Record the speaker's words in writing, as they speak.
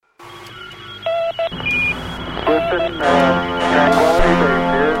Houston, Tranquility Base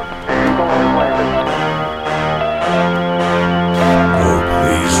here. The Eagle has landed. Oh,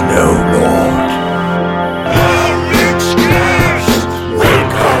 please no, Lord.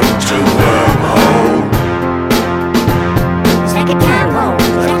 Welcome to Wormhole. Second time home.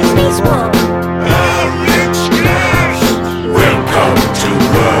 Second space war. Welcome to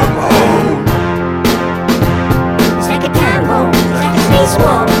Wormhole. Second time home. Second space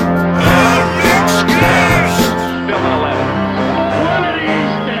war. Film 11. One of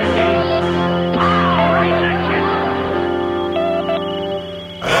these days, power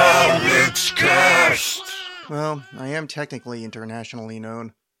It's cursed. Well, I am technically internationally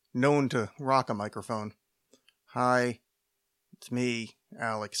known to rock a microphone. Hi, it's me,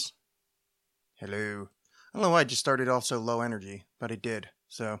 Alex. Hello. I don't know why I just started off so low energy, but I did,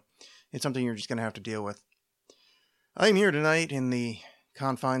 so it's something you're just going to have to deal with. I'm here tonight in the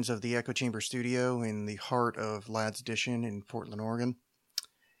confines of the Echo Chamber studio in the heart of Lads Edition in Portland, Oregon.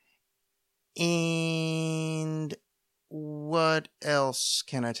 And what else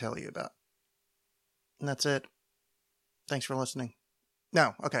can I tell you about? And that's it. Thanks for listening.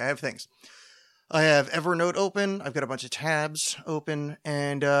 No, okay, I have things. I have Evernote open. I've got a bunch of tabs open,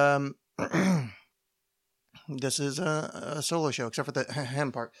 and this is a solo show, except for the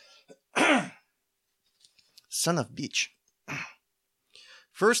hem part. Son of bitch.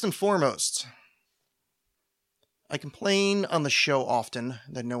 First and foremost, I complain on the show often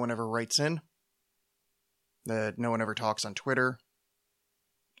that no one ever writes in, that no one ever talks on Twitter,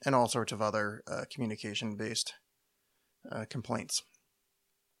 and all sorts of other communication-based complaints.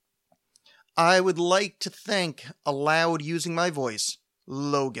 I would like to thank, aloud using my voice,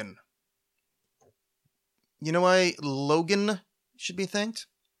 Logan. You know why Logan should be thanked?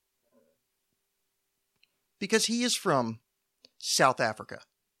 Because he is from South Africa.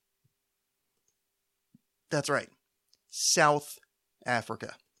 That's right. South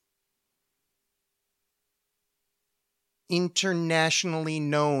Africa. Internationally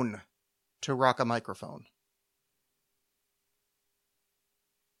known to rock a microphone.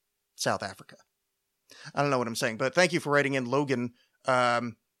 South Africa. I don't know what I'm saying, but thank you for writing in, Logan.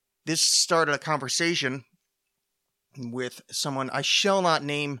 This started a conversation with someone I shall not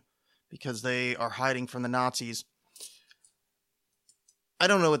name because they are hiding from the Nazis. I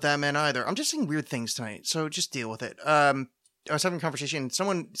don't know what that meant either. I'm just saying weird things tonight, so just deal with it. I was having a conversation.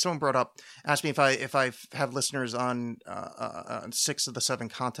 Someone brought up, asked me if I have listeners on 6 of the 7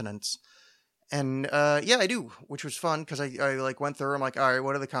 continents, and yeah, I do, which was fun because I like went through. I'm like, all right,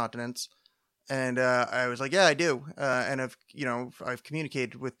 what are the continents? And I was like, yeah, I do, and I've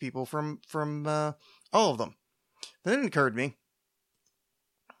communicated with people from all of them. Then it occurred to me,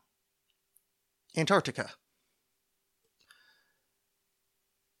 Antarctica.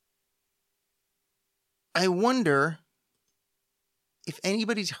 I wonder if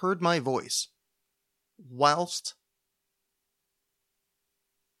anybody's heard my voice whilst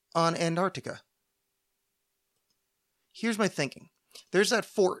on Antarctica. Here's my thinking. There's that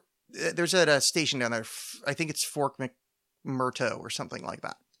fort. There's that station down there. I think it's Fort McMurdo or something like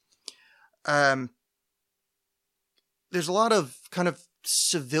that. There's a lot of kind of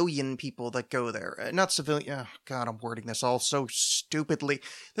civilian people that go there. Not civilian. Oh, God, I'm wording this all so stupidly.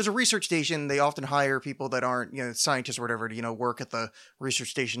 There's a research station. They often hire people that aren't, scientists or whatever to, work at the research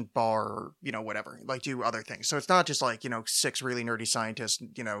station bar or, whatever, like do other things. So it's not just like, 6 really nerdy scientists,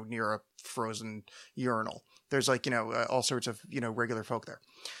 near a frozen urinal. There's like, all sorts of, regular folk there.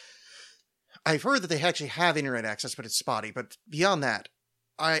 I've heard that they actually have internet access, but it's spotty. But beyond that,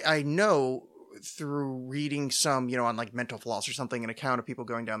 I know through reading some, on like Mental Floss or something, an account of people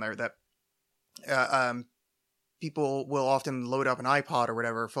going down there that people will often load up an iPod or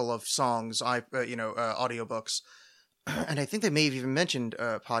whatever full of songs, audiobooks. And I think they may have even mentioned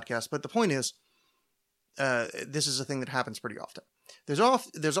podcasts, but the point is, this is a thing that happens pretty often. There's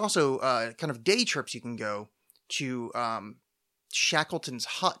also kind of day trips you can go to Shackleton's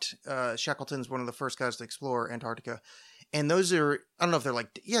hut. Shackleton's one of the first guys to explore Antarctica. And those are, I don't know if they're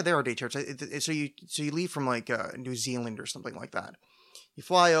like, yeah, there are day trips. So you leave from like New Zealand or something like that. You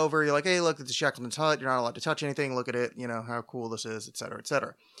fly over, you're like, hey, look, it's Shackleton's hut. You're not allowed to touch anything. Look at it, how cool this is, et cetera, et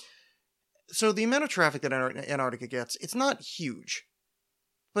cetera. So the amount of traffic that Antarctica gets, it's not huge.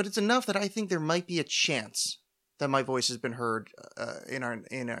 But it's enough that I think there might be a chance that my voice has been heard in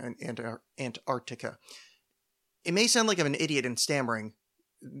Antarctica. It may sound like I'm an idiot and stammering,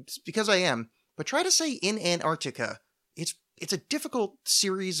 because I am, but try to say in Antarctica. It's a difficult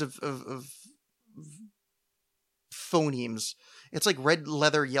series of phonemes. It's like red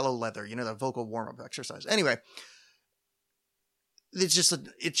leather, yellow leather, the vocal warm-up exercise. Anyway, it's just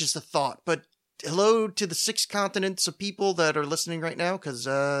a thought. But hello to the 6 continents of people that are listening right now, because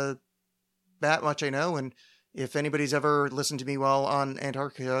that much I know, and if anybody's ever listened to me while on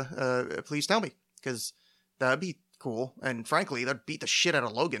Antarctica, please tell me, because that'd be cool, and frankly, that'd beat the shit out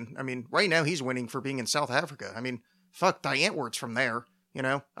of Logan. I mean, right now he's winning for being in South Africa. I mean, fuck, Diane Ward's from there, you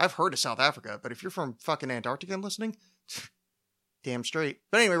know? I've heard of South Africa, but if you're from fucking Antarctica and listening, damn straight.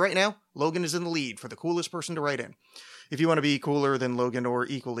 But anyway, right now, Logan is in the lead for the coolest person to write in. If you want to be cooler than Logan or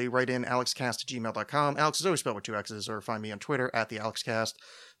equally, write in alexcast@gmail.com. Alex is always spelled with 2 X's, or find me on Twitter @thealexcast,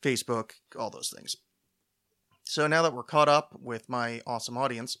 Facebook, all those things. So now that we're caught up with my awesome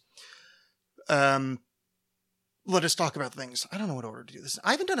audience, let us talk about things. I don't know what order to do this.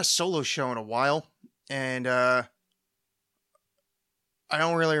 I haven't done a solo show in a while, and I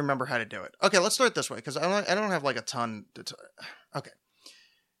don't really remember how to do it. Okay, let's start this way, because I don't have like a ton to okay.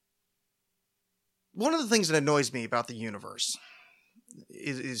 One of the things that annoys me about the universe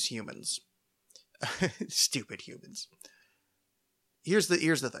is humans. Stupid humans. Here's the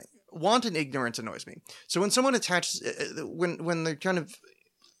thing. Wanton ignorance annoys me. So when someone attaches, when they're kind of,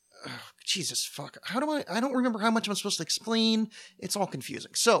 Jesus fuck, I don't remember how much I'm supposed to explain. It's all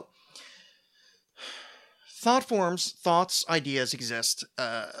confusing. So, thought forms, thoughts, ideas exist,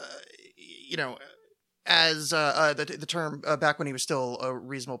 as the term, back when he was still a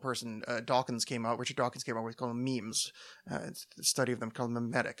reasonable person, Richard Dawkins came out with, called them memes. It's the study of them called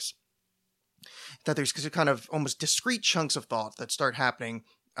memetics. That there's kind of almost discrete chunks of thought that start happening,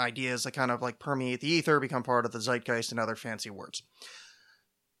 ideas that kind of like permeate the ether, become part of the zeitgeist, and other fancy words.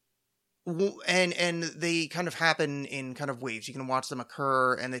 And they kind of happen in kind of waves. You can watch them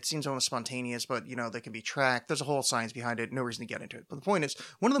occur, and it seems almost spontaneous, but, they can be tracked. There's a whole science behind it. No reason to get into it. But the point is,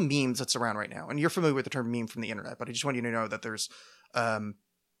 one of the memes that's around right now, and you're familiar with the term meme from the internet, but I just want you to know that there's,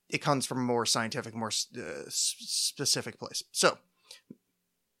 it comes from a more scientific, more specific place. So,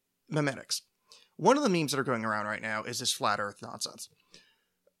 memetics. One of the memes that are going around right now is this flat earth nonsense.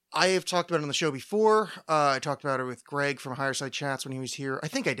 I have talked about it on the show before. I talked about it with Greg from Higher Side Chats when he was here. I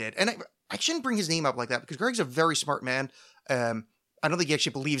think I did. And I shouldn't bring his name up like that, because Greg's a very smart man. I don't think he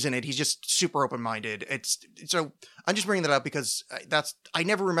actually believes in it. He's just super open-minded. So I'm just bringing that up because I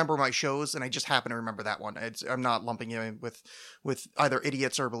never remember my shows, and I just happen to remember that one. I'm not lumping you in with either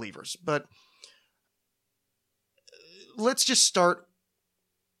idiots or believers. But let's just start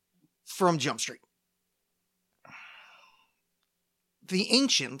from Jump Street. The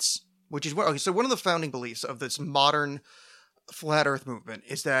ancients, which is so one of the founding beliefs of this modern flat earth movement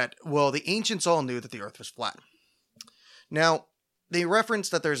is that, well, the ancients all knew that the earth was flat. Now, they reference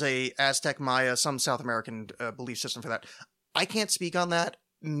that there's a Aztec, Maya, some South American belief system for that. I can't speak on that.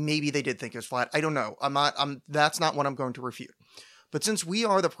 Maybe they did think it was flat. I don't know. That's not what I'm going to refute. But since we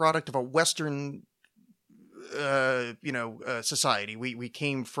are the product of a Western society, we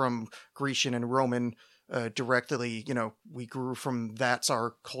came from Grecian and Roman directly, we grew from, that's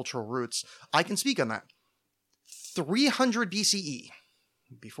our cultural roots. I can speak on that. 300 BCE,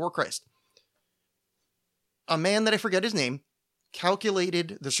 before Christ, a man that I forget his name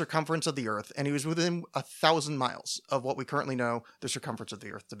calculated the circumference of the earth, and he was within 1,000 miles of what we currently know the circumference of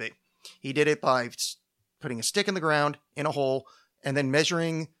the earth to be. He did it by putting a stick in the ground in a hole and then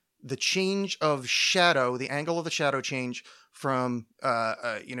measuring the change of shadow, the angle of the shadow change from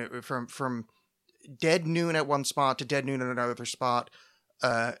dead noon at one spot to dead noon at another spot.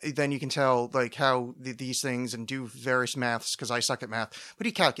 Then you can tell like how these things, and do various maths, because I suck at math, but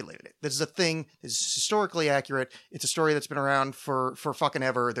he calculated it. This is a thing. This is historically accurate. It's a story that's been around for fucking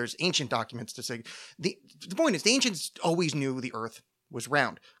ever. There's ancient documents to say. The point is, the ancients always knew the earth was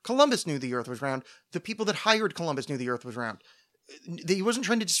round. Columbus knew the earth was round. The people that hired Columbus knew the earth was round. He wasn't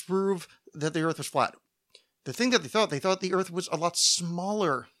trying to disprove that the earth was flat. The thing that they thought the earth was a lot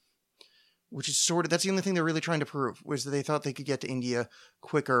smaller, which is that's the only thing they're really trying to prove, was that they thought they could get to India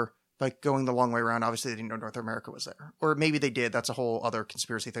quicker by going the long way around. Obviously, they didn't know North America was there. Or maybe they did. That's a whole other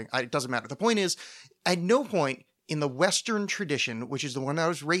conspiracy thing. It doesn't matter. The point is, at no point in the Western tradition, which is the one I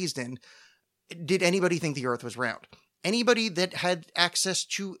was raised in, did anybody think the earth was round. Anybody that had access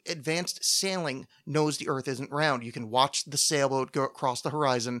to advanced sailing knows the earth isn't round. You can watch the sailboat go across the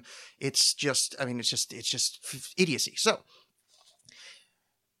horizon. It's just idiocy. So,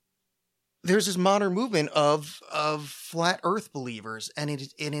 there's this modern movement of flat Earth believers, and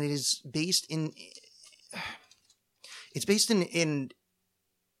it is based in. It's based in.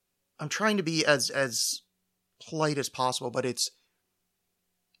 I'm trying to be as polite as possible, but it's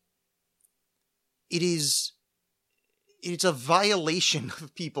a violation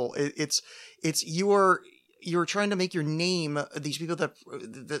of people. You're trying to make your name. These people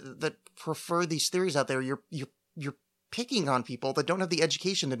that prefer these theories out there. You're picking on people that don't have the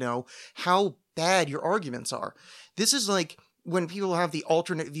education to know how bad your arguments are. This is like when people have the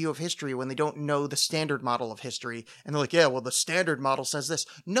alternate view of history when they don't know the standard model of history, and they're like, yeah, well, the standard model says this.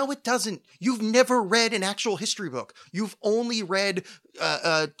 No, it doesn't. You've never read an actual history book. You've only read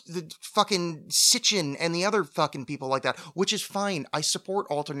the fucking Sitchin and the other fucking people like that, which is fine. I support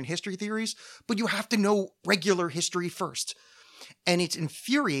alternate history theories, but you have to know regular history first. And it's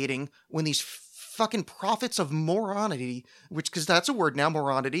infuriating when these fucking prophets of moronity, because that's a word now,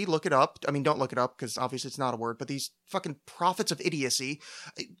 moronity, look it up. I mean, don't look it up, because obviously it's not a word, but these fucking prophets of idiocy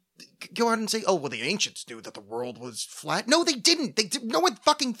go out and say, oh, well, the ancients knew that the world was flat. No, they didn't. No one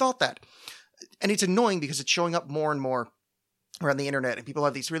fucking thought that. And it's annoying because it's showing up more and more around the internet, and people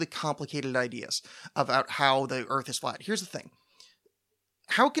have these really complicated ideas about how the earth is flat. Here's the thing.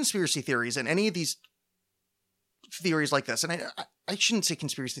 How conspiracy theories and any of these theories like this, and I shouldn't say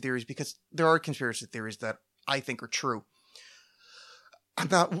conspiracy theories because there are conspiracy theories that I think are true.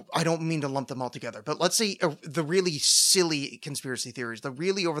 I don't mean to lump them all together, but let's say the really silly conspiracy theories, the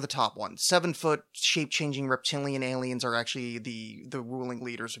really over the top ones. 7-foot shape changing reptilian aliens are actually the ruling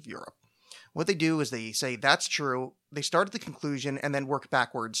leaders of Europe. What they do is they say that's true. They start at the conclusion and then work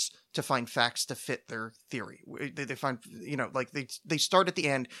backwards to find facts to fit their theory. They find, like they start at the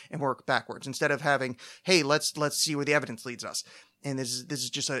end and work backwards instead of having, hey, let's see where the evidence leads us. And this is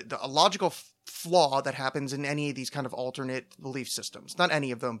just a logical flaw that happens in any of these kind of alternate belief systems. Not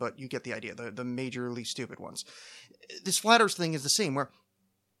any of them, but you get the idea. The majorly stupid ones. This flat Earth thing is the same, where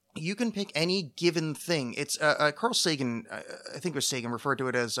you can pick any given thing. It's Carl Sagan, I think it was Sagan, referred to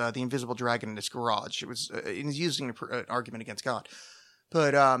it as the invisible dragon in his garage. It was using an argument against God,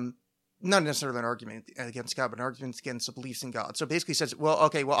 but not necessarily an argument against God, but an argument against the beliefs in God. So basically, says, well,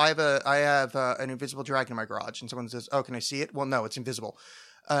 okay, well, I have an invisible dragon in my garage, and someone says, oh, can I see it? Well, no, it's invisible.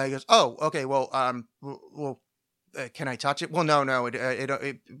 He goes, oh, okay, well, can I touch it? Well, no.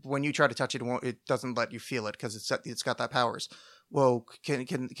 It when you try to touch it, it doesn't let you feel it because it's got that powers. Well, can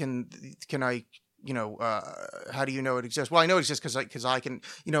I, how do you know it exists? Well, I know it exists because I can,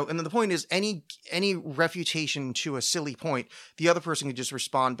 and then the point is any refutation to a silly point, the other person can just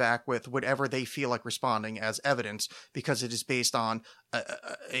respond back with whatever they feel like responding as evidence because it is based on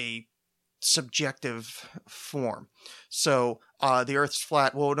a subjective form. So the Earth's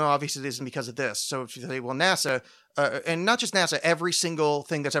flat. Well, no, obviously it isn't because of this. So if you say, well, NASA, and not just NASA, every single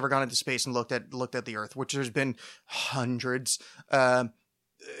thing that's ever gone into space and looked at the Earth, which there's been hundreds,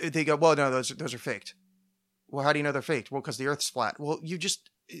 they go, well, no, those are faked. Well, how do you know they're faked? Well, because the Earth's flat. Well,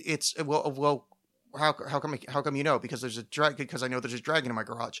 how come you know? Because there's a dragon. Because I know there's a dragon in my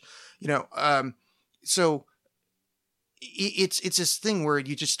garage. So it's this thing where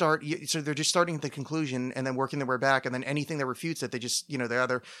you just start. So they're just starting at the conclusion and then working their way back, and then anything that refutes it, they just they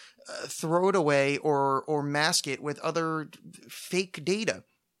either throw it away or mask it with other fake data.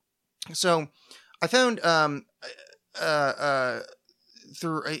 So I found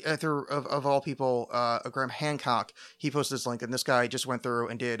through of all people, Graham Hancock, he posted this link, and this guy just went through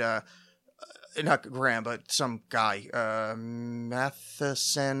and did not Graham, but some guy,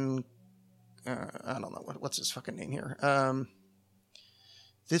 Matheson. I don't know what's his fucking name here.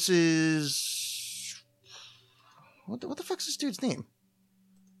 This is what the fuck's this dude's name?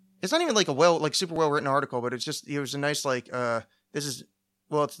 It's not even like super well written article, but it was a nice the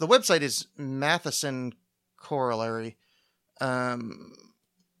website is Matheson Corollary.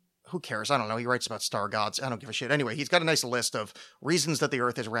 Who cares? I don't know. He writes about star gods. I don't give a shit. Anyway, he's got a nice list of reasons that the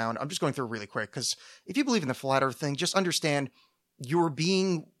Earth is round. I'm just going through really quick because if you believe in the flat Earth thing, just understand you're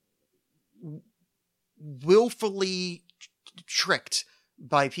being willfully tricked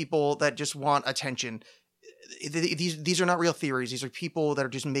by people that just want attention. These are not real theories. These are people that are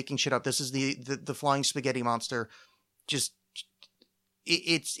just making shit up. This is the flying spaghetti monster. Just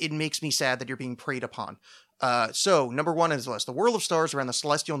it makes me sad that you're being preyed upon. So number one is the list: the whirl of stars around the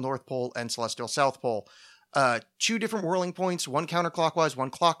celestial North Pole and celestial South Pole. 2 different whirling points, one counterclockwise,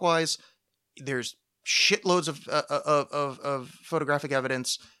 one clockwise. There's shitloads of photographic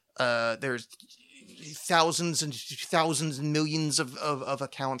evidence. There's thousands and thousands and millions of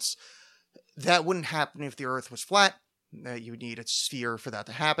accounts. That wouldn't happen if the Earth was flat. You would need a sphere for that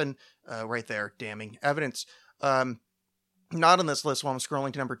to happen. Right there, damning evidence. Not on this list while I'm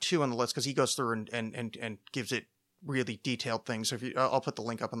scrolling to number 2 on the list, because he goes through and gives it really detailed things. So I'll put the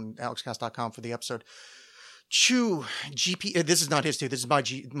link up on alexcast.com for the episode. This is not his 2. This is my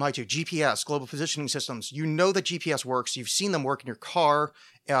 2. GPS, global positioning systems. You know that GPS works. You've seen them work in your car,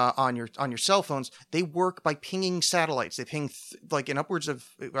 on your cell phones. They work by pinging satellites. They ping in upwards of,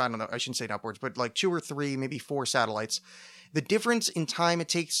 I don't know, I shouldn't say upwards, but 2 or 3, maybe 4 satellites. The difference in time it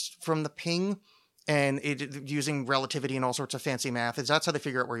takes from the ping and using relativity and all sorts of fancy math. That's how they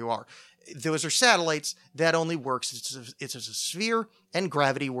figure out where you are. Those are satellites. That only works. It's a sphere, and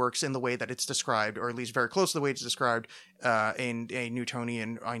gravity works in the way that it's described, or at least very close to the way it's described in a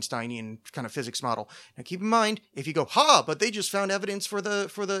Newtonian, Einsteinian kind of physics model. Now, keep in mind, if you go, but they just found evidence for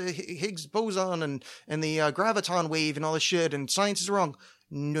the Higgs boson and the graviton wave and all this shit, and science is wrong.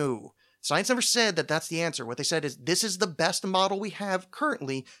 No. Science never said that that's the answer. What they said is, this is the best model we have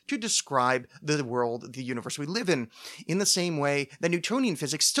currently to describe the world, the universe we live in the same way that Newtonian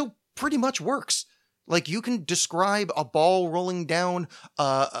physics still pretty much works. Like, you can describe a ball rolling down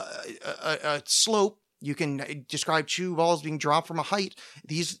a slope. You can describe two balls being dropped from a height.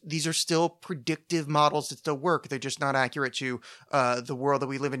 These are still predictive models that still work. They're just not accurate to the world that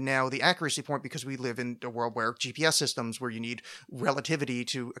we live in now, the accuracy point, because we live in a world where GPS systems, where you need relativity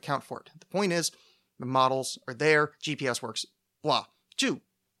to account for it. The point is, the models are there, GPS works, blah. 2,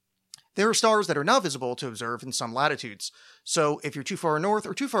 there are stars that are not visible to observe in some latitudes. So if you're too far north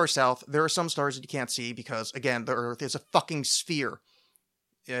or too far south, there are some stars that you can't see because, again, the Earth is a fucking sphere.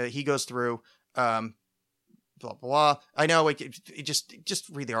 He goes through... blah, blah. I know, just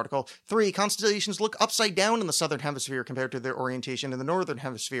read the article. 3, constellations look upside down in the southern hemisphere compared to their orientation in the northern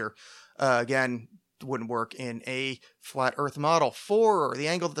hemisphere. Again, wouldn't work in a flat Earth model. 4, the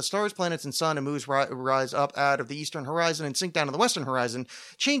angle that the stars, planets, and sun and moons rise up out of the eastern horizon and sink down to the western horizon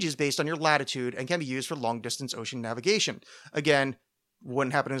changes based on your latitude and can be used for long-distance ocean navigation. Again,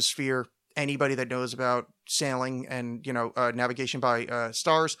 wouldn't happen in a sphere. Anybody that knows about sailing and, navigation by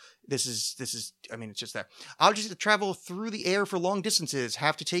stars, this is, I mean, it's just there. Objects that travel through the air for long distances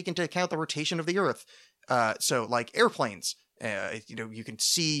have to take into account the rotation of the Earth. So, like airplanes, you can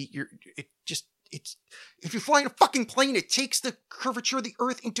see if you're flying a fucking plane, it takes the curvature of the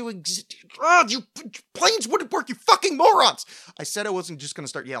Earth into planes wouldn't work, you fucking morons! I said I wasn't just going to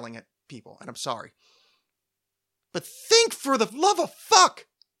start yelling at people, and I'm sorry. But think, for the love of fuck!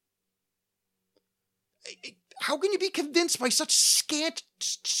 How can you be convinced by such scant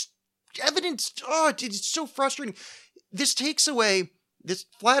evidence? It's so frustrating. This takes away this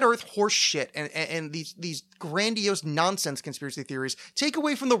flat Earth horse shit and these grandiose nonsense conspiracy theories take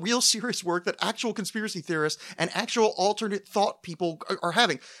away from the real serious work that actual conspiracy theorists and actual alternate thought people are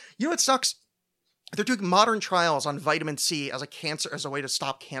having. You know what sucks? They're doing modern trials on vitamin C as a way to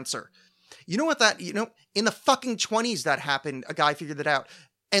stop cancer. You know what in the fucking 20s that happened, a guy figured it out.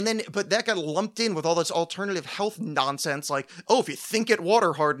 But that got lumped in with all this alternative health nonsense, like, if you think it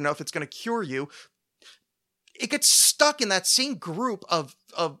water hard enough, it's going to cure you. It gets stuck in that same group of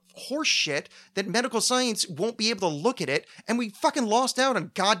horse shit that medical science won't be able to look at it, and we fucking lost out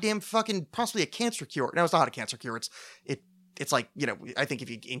on goddamn fucking possibly a cancer cure. No, it's not a cancer cure. It's like, I think if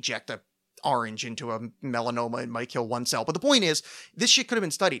you inject a orange into a melanoma, it might kill one cell. But the point is, this shit could have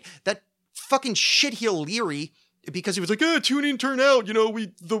been studied. That fucking shitheel Leary, because he was like, tune in, turn out,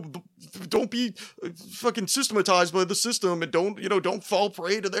 don't be fucking systematized by the system, and don't fall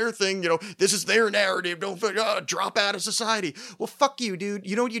prey to their thing, this is their narrative, don't drop out of society. Well, fuck you, dude.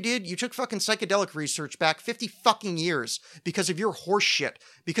 You know what you did? You took fucking psychedelic research back 50 fucking years because of your horse shit,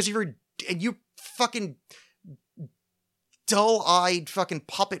 because of you fucking dull-eyed fucking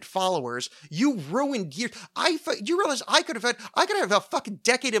puppet followers. You ruined years. You realize I could have a fucking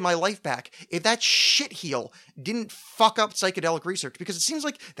decade of my life back if that shitheel didn't fuck up psychedelic research, because it seems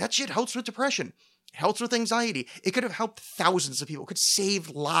like that shit helps with depression. Helps with anxiety. It could have helped thousands of people. It could save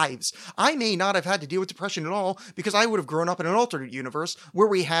lives. I may not have had to deal with depression at all because I would have grown up in an alternate universe where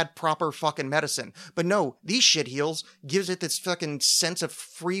we had proper fucking medicine. But no, these shitheels gives it this fucking sense of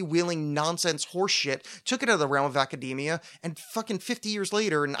freewheeling nonsense horseshit, took it out of the realm of academia, and fucking 50 years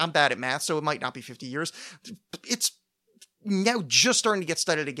later, and I'm bad at math, so it might not be 50 years, it's now just starting to get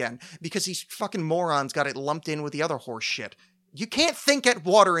studied again because these fucking morons got it lumped in with the other horse shit. You can't think at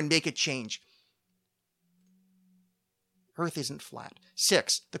water and make it change. Earth isn't flat.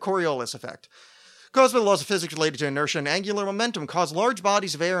 6. The Coriolis effect. Caused by the laws of physics related to inertia and angular momentum, cause large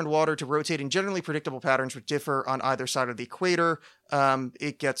bodies of air and water to rotate in generally predictable patterns which differ on either side of the equator.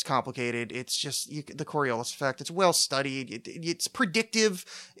 It gets complicated. It's just the Coriolis effect. It's well studied. It's predictive.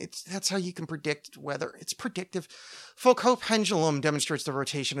 That's how you can predict weather. It's predictive. Foucault pendulum demonstrates the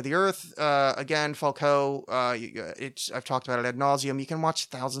rotation of the Earth. Again, Foucault, I've talked about it ad nauseum. You can watch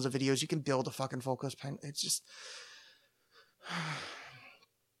thousands of videos. You can build a fucking Foucault pendulum. It's just...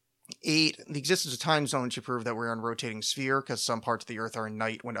 8. The existence of time zones should prove that we're on a rotating sphere, because some parts of the Earth are in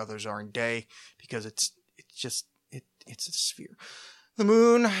night when others are in day, because it's a sphere. The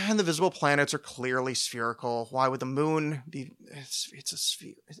moon and the visible planets are clearly spherical. Why would the moon be? It's a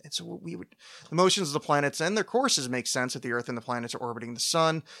sphere. The motions of the planets and their courses make sense if the Earth and the planets are orbiting the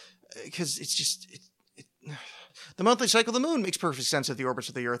sun. because it's just the monthly cycle of the moon makes perfect sense of the orbits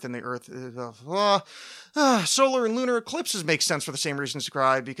of the Earth, and the Earth. Solar and lunar eclipses make sense for the same reasons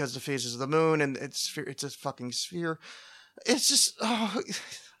described, because the phases of the moon and it's a fucking sphere. It's just God.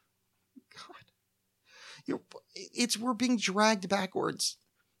 We're being dragged backwards.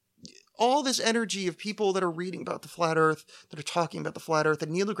 All this energy of people that are reading about the flat Earth, that are talking about the flat Earth,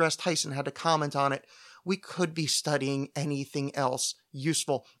 and Neil deGrasse Tyson had to comment on it. We could be studying anything else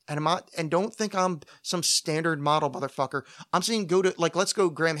useful. And don't think I'm some standard model motherfucker. I'm saying let's go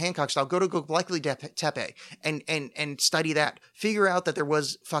Graham Hancock style. Go to Göbekli Tepe and study that. Figure out that there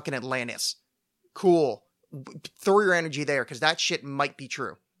was fucking Atlantis. Cool. Throw your energy there, because that shit might be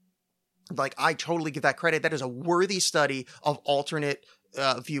true. Like, I totally give that credit. That is a worthy study of alternate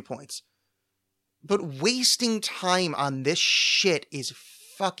viewpoints. But wasting time on this shit is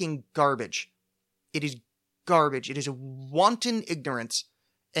fucking garbage. It is garbage. It is a wanton ignorance,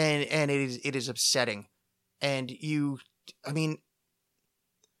 and it is upsetting. And if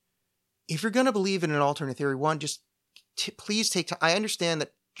you're gonna believe in an alternate theory, one, just please take time. I understand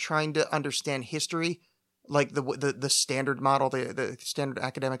that trying to understand history, like the standard model, the standard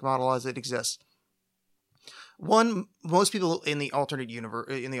academic model as it exists. One, most people in the alternate universe,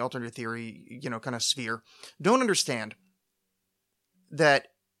 in the alternate theory, kind of sphere, don't understand that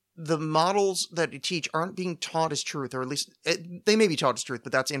the models that you teach aren't being taught as truth, or at least they may be taught as truth,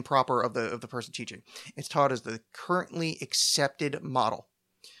 but that's improper of the person teaching. It's taught as the currently accepted model.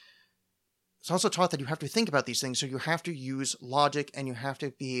 It's also taught that you have to think about these things, so you have to use logic, and you have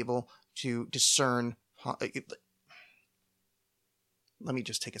to be able to discern. Let me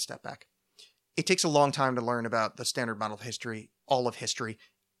just take a step back. It takes a long time to learn about the standard model of history, all of history.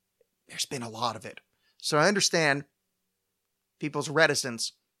 There's been a lot of it. So I understand people's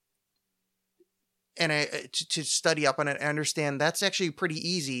reticence and to study up on it. I understand that's actually pretty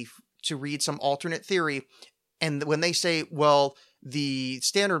easy to read some alternate theory. And when they say, well, the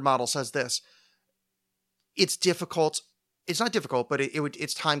standard model says this, it's difficult. It's not difficult, but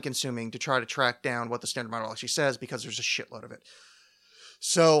it's time consuming to try to track down what the standard model actually says, because there's a shitload of it.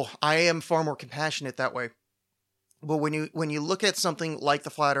 So I am far more compassionate that way. But when you look at something like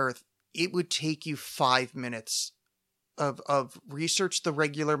the flat Earth, it would take you 5 minutes of research the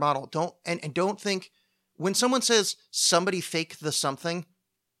regular model. Don't think when someone says somebody faked the something,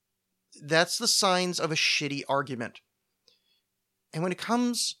 that's the signs of a shitty argument. And when it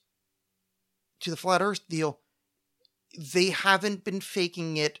comes to the flat Earth deal, they haven't been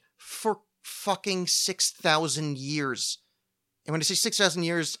faking it for fucking 6,000 years. And when I say 6,000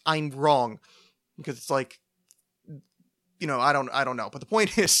 years, I'm wrong, because it's like, I don't know. But the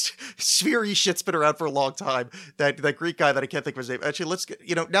point is, sphere shit's been around for a long time. That Greek guy that I can't think of his name. Actually, let's get,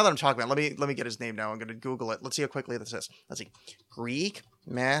 now that I'm talking about it, let me get his name now. I'm going to Google it. Let's see how quickly this is. Let's see. Greek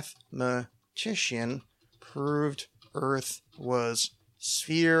mathematician proved Earth was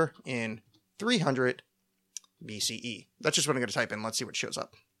sphere in 300 BCE. That's just what I'm going to type in. Let's see what shows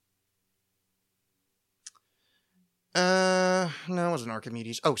up. No, it wasn't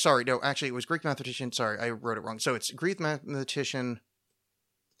Archimedes. Oh, sorry. No, actually, it was Greek mathematician. Sorry, I wrote it wrong. So it's Greek mathematician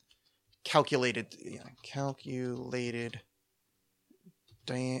calculated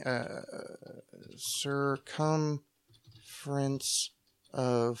circumference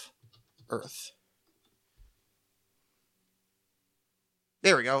of Earth.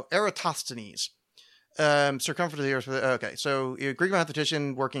 There we go. Eratosthenes. Circumference of the Earth. Okay, so Greek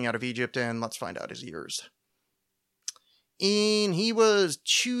mathematician working out of Egypt, and let's find out his years. And he was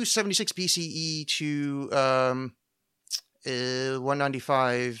 276 BCE to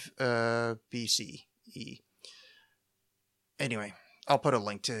 195 BCE. Anyway, I'll put a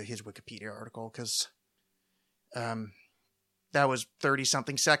link to his Wikipedia article, because that was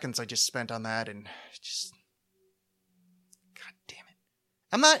 30-something seconds I just spent on that, and just... God damn it.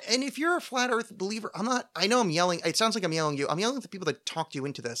 I'm not... And if you're a flat Earth believer, I'm not... I know I'm yelling... It sounds like I'm yelling at you. I'm yelling at the people that talked you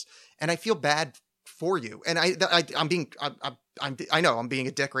into this, and I feel bad for you. And I know I'm being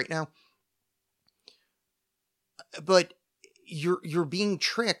a dick right now, but you're being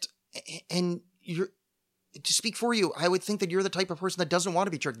tricked, and to speak for you, I would think that you're the type of person that doesn't want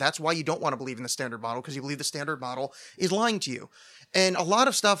to be tricked. That's why you don't want to believe in the standard model, because you believe the standard model is lying to you. And a lot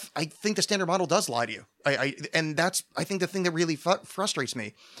of stuff, I think the standard model does lie to you. And that's, I think, the thing that really frustrates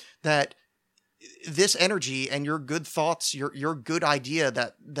me, that this energy and your good thoughts, your good idea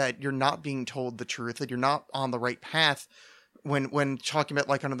that you're not being told the truth, that you're not on the right path when talking about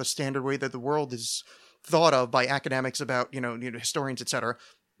like kind of the standard way that the world is thought of by academics about, historians, etc.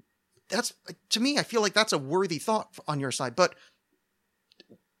 That's, to me, I feel like that's a worthy thought on your side, but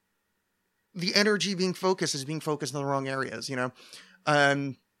the energy being focused is being focused in the wrong areas,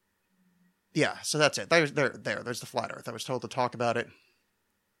 Yeah, so that's it. There's the flat Earth. I was told to talk about it.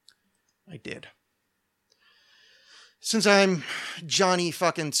 I did. Since I'm Johnny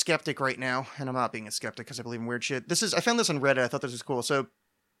fucking skeptic right now, and I'm not being a skeptic because I believe in weird shit. I found this on Reddit. I thought this was cool. So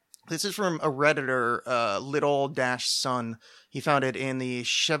this is from a Redditor, Little-Sun. He found it in the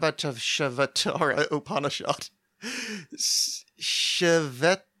Shivatara Upanishad.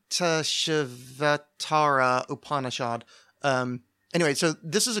 Shivatara Upanishad. Anyway, so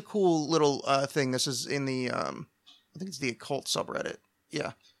this is a cool little thing. This is in the, I think it's the occult subreddit.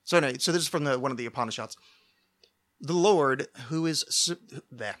 Yeah. So anyway, so this is from one of the Upanishads. The Lord, who is...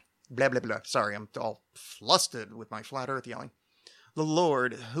 blah, blah, blah. Sorry, I'm all flustered with my flat earth yelling. The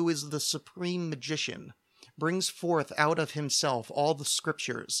Lord, who is the supreme magician, brings forth out of himself all the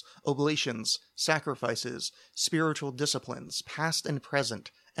scriptures, oblations, sacrifices, spiritual disciplines, past and present,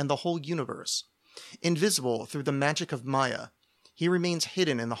 and the whole universe. Invisible through the magic of Maya, he remains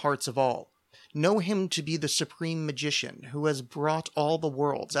hidden in the hearts of all. Know him to be the supreme magician, who has brought all the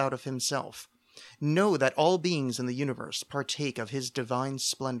worlds out of himself. Know that all beings in the universe partake of his divine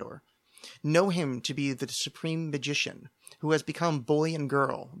splendor. Know him to be the supreme magician, who has become boy and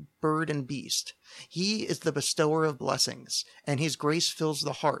girl, bird and beast. He is the bestower of blessings, and his grace fills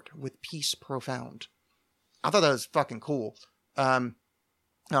the heart with peace profound. I thought that was fucking cool. I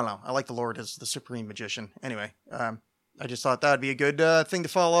don't know. I like the Lord as the supreme magician. Anyway, I just thought that would be a good thing to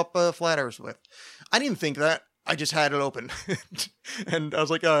follow up Flat Earth with. I didn't think that. I just had it open. And I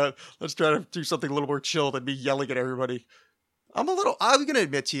was like, let's try to do something a little more chill than me yelling at everybody. I'm going to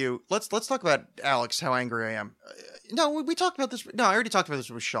admit to you, let's talk about Alex, how angry I am. No, we talked about this. No, I already talked about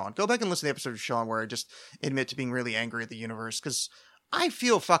this with Sean. Go back and listen to the episode of Sean where I just admit to being really angry at the universe, because I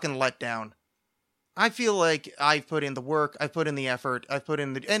feel fucking let down. I feel like I've put in the work, I've put in the effort, I've put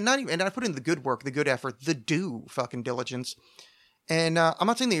in I put in the good work, the good effort, the due fucking diligence. And I'm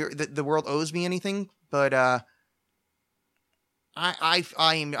not saying the world owes me anything, but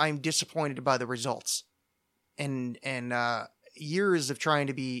I'm disappointed by the results. And years of trying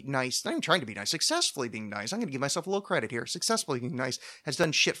to be nice, not even trying to be nice, successfully being nice. I'm going to give myself a little credit here. Successfully being nice has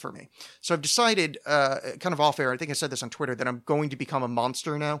done shit for me. So I've decided, kind of off air, I think I said this on Twitter, that I'm going to become a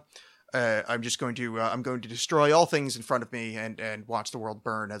monster now. I'm going to destroy all things in front of me and watch the world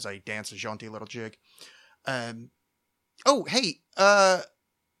burn as I dance a jaunty little jig. Oh, hey,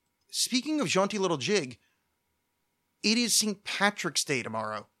 speaking of jaunty little jig, it is St. Patrick's Day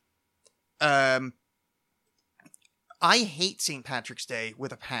tomorrow. I hate St. Patrick's Day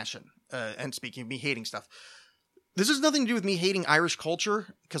with a passion. And speaking of me hating stuff, this has nothing to do with me hating Irish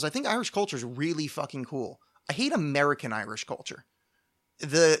culture, because I think Irish culture is really fucking cool. I hate American Irish culture.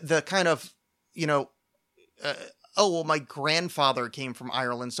 The kind of, oh, well, my grandfather came from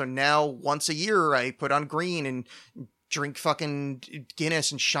Ireland, so now once a year I put on green and drink fucking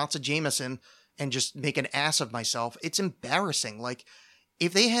Guinness and shots of Jameson and just make an ass of myself. It's embarrassing. Like,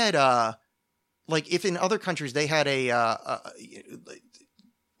 if they had, if in other countries they had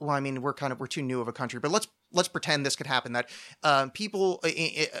well, I mean, we're too new of a country, but let's pretend this could happen, that people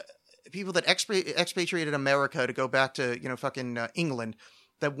that expatriated America to go back to, fucking England,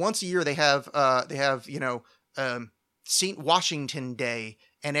 that once a year they have St. Washington Day,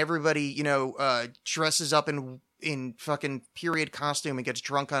 and everybody, dresses up in fucking period costume and gets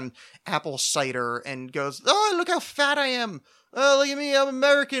drunk on apple cider and goes, oh, look how fat I am. Oh, look at me, I'm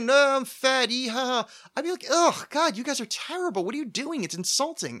American. Oh, I'm fat. Yeehaw. I'd be like, oh, God, you guys are terrible. What are you doing? It's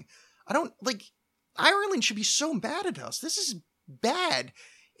insulting. Ireland should be so mad at us. This is bad.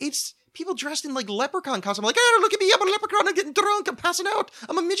 It's people dressed in, leprechaun costume. Like, oh, look at me, I'm a leprechaun. I'm getting drunk. I'm passing out.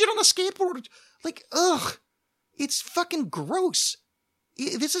 I'm a midget on a skateboard. Like, ugh. It's fucking gross.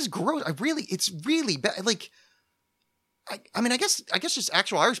 This is gross. It's really bad. Like, I mean, I guess just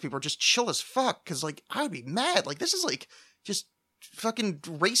actual Irish people are just chill as fuck, because, I would be mad. Like, this is, just fucking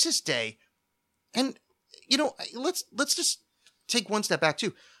racist day. And, let's just take one step back,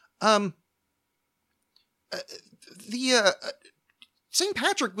 too. St.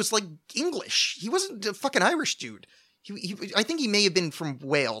 Patrick was, English. He wasn't a fucking Irish dude. I think he may have been from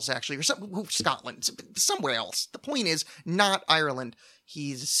Wales, actually, or Scotland, somewhere else. The point is, not Ireland.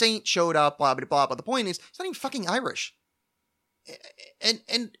 He's a saint, showed up, blah, blah, blah, but the point is, he's not even fucking Irish.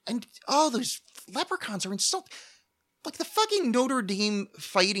 And those leprechauns are insulting. Like, the fucking Notre Dame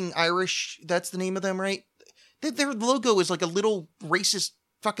Fighting Irish, that's the name of them, right? Their logo is like a little racist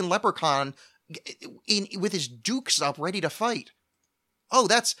fucking leprechaun with his dukes up, ready to fight. Oh,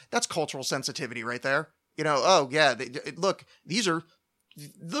 that's cultural sensitivity right there. Oh, yeah, look, the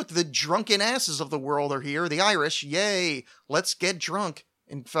drunken asses of the world are here, the Irish, yay, let's get drunk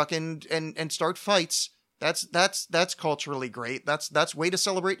and fucking, and start fights. That's culturally great. That's way to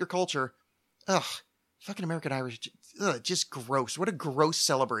celebrate your culture. Ugh, fucking American Irish. Ugh, just gross. What a gross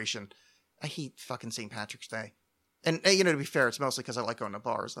celebration. I hate fucking St. Patrick's Day. And, to be fair, it's mostly because I like going to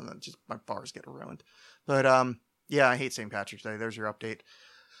bars, and then just my bars get ruined. But, yeah, I hate St. Patrick's Day. There's your update.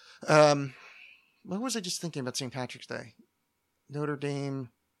 What was I just thinking about St. Patrick's Day? Notre Dame,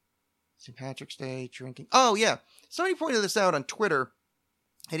 St. Patrick's Day, drinking. Oh, yeah. Somebody pointed this out on Twitter.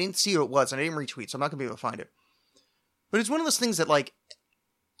 I didn't see who it was, and I didn't retweet, so I'm not going to be able to find it. But it's one of those things that, like,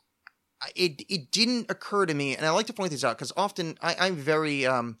 it didn't occur to me, and I like to point these out, because often I'm very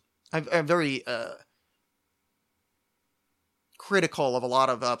critical of a lot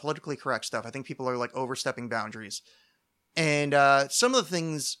of politically correct stuff. I think people are, like, overstepping boundaries. And some of the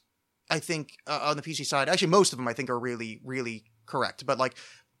things, I think, on the PC side, actually most of them I think are really, really correct. But, like,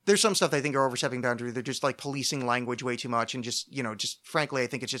 there's some stuff that I think are overstepping boundaries. They're just, like, policing language way too much, and just frankly, I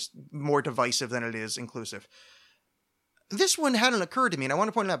think it's just more divisive than it is inclusive. This one hadn't occurred to me, and I want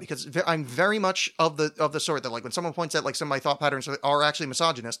to point it out because I'm very much of the sort that, like, when someone points out, like, some of my thought patterns are actually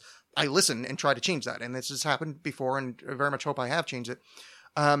misogynist, I listen and try to change that. And this has happened before, and I very much hope I have changed it.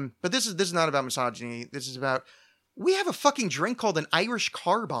 But this is not about misogyny. This is about, we have a fucking drink called an Irish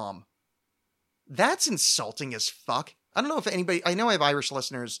car bomb. That's insulting as fuck. I don't know if anybody, I know I have Irish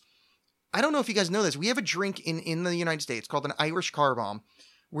listeners. I don't know if you guys know this. We have a drink in the United States called an Irish car bomb,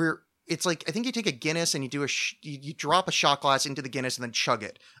 where it's like, I think you take a Guinness and you do you drop a shot glass into the Guinness and then chug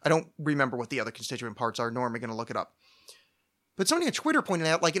it. I don't remember what the other constituent parts are, nor am I going to look it up. But somebody on Twitter pointed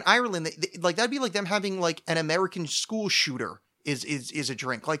out, like, in Ireland, like, that'd be like them having, like, an American school shooter is a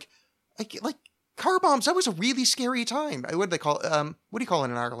drink. Like car bombs, that was a really scary time. What do they call it? What do you call it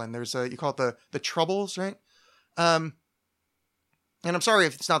in Ireland? There's you call it the Troubles, right? And I'm sorry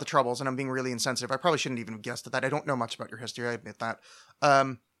if it's not the Troubles, and I'm being really insensitive. I probably shouldn't even have guessed at that. I don't know much about your history, I admit that.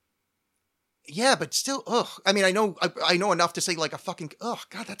 Yeah, but still, ugh. I mean, I know enough to say, like, a fucking, ugh,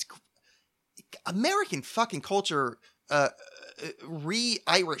 God, that's American fucking culture.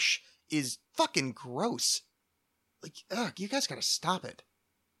 Irish is fucking gross. Like, ugh, you guys gotta stop it.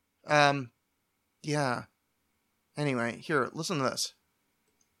 Yeah. Anyway, here, listen to this.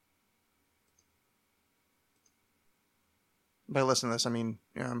 By listen to this, I mean,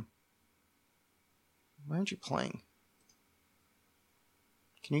 why aren't you playing?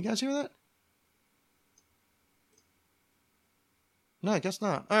 Can you guys hear that? No, I guess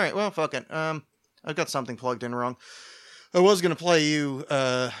not. Alright, well, fuck it. I've got something plugged in wrong. I was going to play you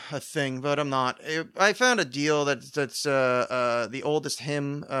a thing, but I'm not. I found a deal that's the oldest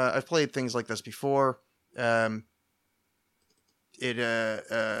hymn. I've played things like this before. I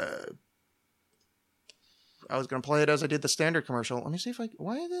was going to play it as I did the standard commercial. Let me see if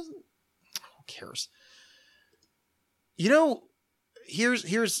why it isn't. Who cares?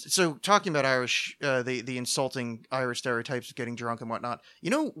 Here's so talking about Irish, the insulting Irish stereotypes of getting drunk and whatnot. You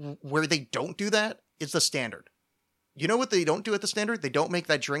know where they don't do that? It's the standard. You know what they don't do at the standard? They don't make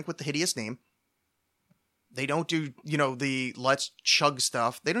that drink with the hideous name. They don't do, the let's chug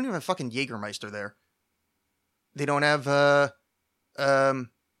stuff. They don't even have fucking Jägermeister there. They don't have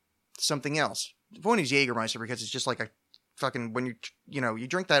something else. The point is Jägermeister because it's just like a fucking, when you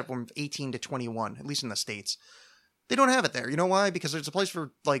drink that from 18 to 21, at least in the States. They don't have it there. You know why? Because it's a place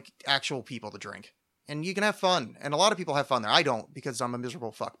for, like, actual people to drink. And you can have fun. And a lot of people have fun there. I don't, because I'm a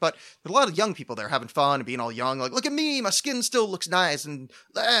miserable fuck. But there's a lot of young people there having fun and being all young. Like, look at me, my skin still looks nice. And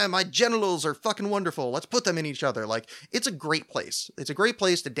my genitals are fucking wonderful. Let's put them in each other. Like, it's a great place. It's a great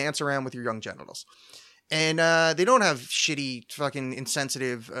place to dance around with your young genitals. And they don't have shitty, fucking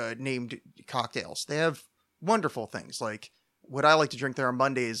insensitive named cocktails. They have wonderful things. Like, what I like to drink there on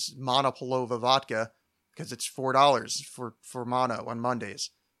Mondays, Monopolova vodka. Because it's $4 for mono on Mondays.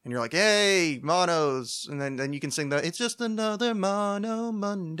 And you're like, hey, monos. And then you can sing it's just another mono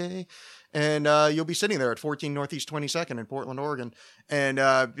Monday. And you'll be sitting there at 14 Northeast 22nd in Portland, Oregon. And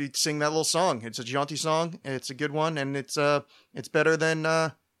sing that little song. It's a jaunty song. It's a good one. And it's better than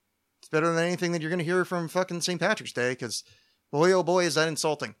anything that you're going to hear from fucking St. Patrick's Day. Because boy, oh boy, is that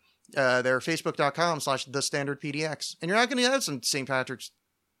insulting. They're facebook.com/thestandardpdx. And you're not going to have some St. Patrick's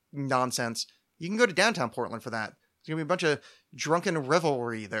nonsense. You can go to downtown Portland for that. There's going to be a bunch of drunken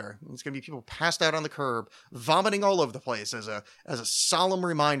revelry there. It's going to be people passed out on the curb, vomiting all over the place as a solemn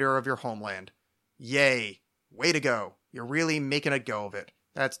reminder of your homeland. Yay. Way to go. You're really making a go of it.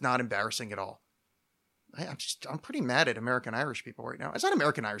 That's not embarrassing at all. I'm pretty mad at American Irish people right now. It's not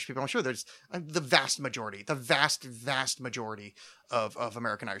American Irish people. I'm sure there's the vast majority of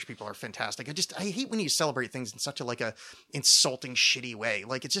American Irish people are fantastic. I hate when you celebrate things in such a insulting, shitty way.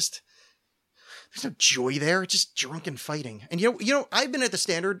 Like, it's just, there's no joy there. It's just drunken fighting. And you know, I've been at the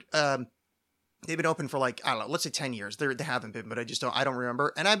Standard They've been open for like, I don't know, let's say 10 years. They haven't been, but I don't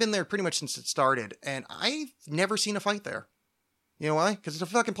remember. And I've been there pretty much since it started, and I've never seen a fight there. You know why? Because it's a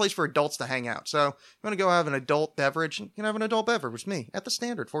fucking place for adults to hang out. So, you want to go have an adult beverage? You can have an adult beverage with me at The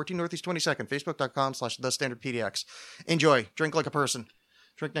Standard, 14 Northeast 22nd, facebook.com/TheStandardPDX. Enjoy. Drink like a person.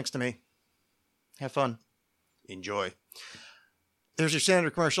 Drink next to me. Have fun. Enjoy. There's your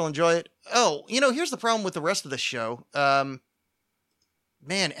standard commercial. Enjoy it. Oh, here's the problem with the rest of the show.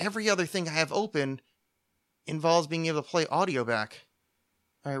 Man, every other thing I have open involves being able to play audio back.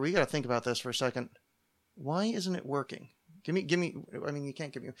 All right, we got to think about this for a second. Why isn't it working? Give me, I mean, you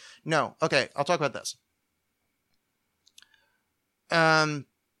can't give me, no. Okay, I'll talk about this.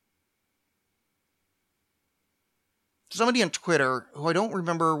 Somebody on Twitter, who I don't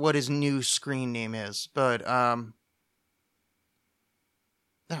remember what his new screen name is, but, oh,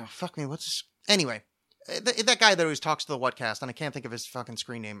 fuck me, anyway. That guy that always talks to the Whatcast, and I can't think of his fucking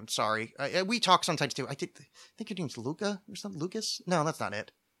screen name. I'm sorry. We talk sometimes too. I think your name's Luca or something. Lucas? No, that's not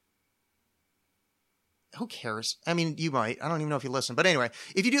it. Who cares? I mean, you might. I don't even know if you listen. But anyway,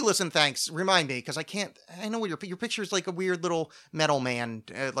 if you do listen, thanks. Remind me, because I can't. I know what your picture is like a weird little metal man,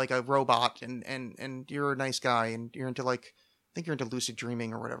 like a robot, and you're a nice guy, and you're into I think you're into lucid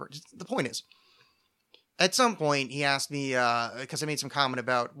dreaming or whatever. The point is, at some point, he asked me, because I made some comment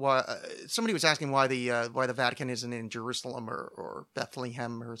about why somebody was asking why the Vatican isn't in Jerusalem or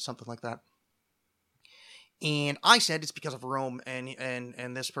Bethlehem or something like that. And I said it's because of Rome,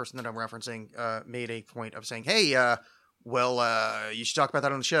 and this person that I'm referencing made a point of saying, hey, you should talk about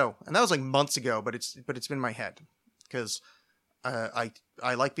that on the show. And that was like months ago, but it's been in my head because I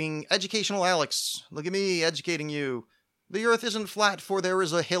like being educational, Alex. Look at me educating you. The earth isn't flat, for there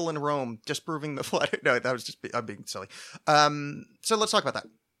is a hill in Rome, just proving the flat. No, that was just, I'm being silly. So let's talk about that.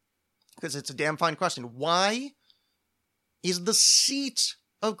 Because it's a damn fine question. Why is the seat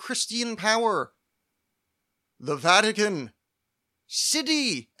of Christian power the Vatican,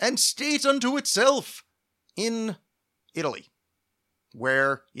 city and state unto itself, in Italy,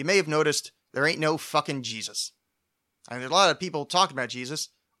 where you may have noticed there ain't no fucking Jesus? I mean, there's a lot of people talking about Jesus,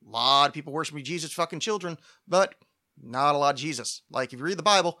 a lot of people worshiping Jesus' fucking children, but not a lot of Jesus. Like, if you read the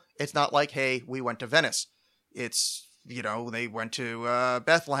Bible, it's not like, hey, we went to Venice. It's, they went to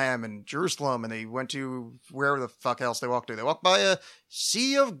Bethlehem and Jerusalem, and they went to wherever the fuck else they walked to. They walked by a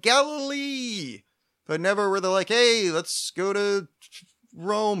Sea of Galilee, but never were they like, hey, let's go to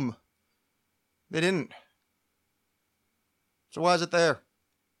Rome. They didn't. So why is it there?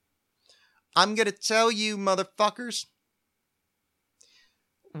 I'm gonna tell you, motherfuckers.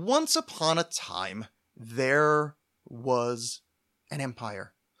 Once upon a time, there was an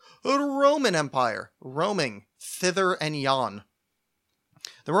empire. A Roman Empire, roaming thither and yon.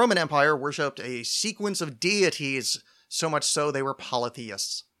 The Roman Empire worshipped a sequence of deities, so much so they were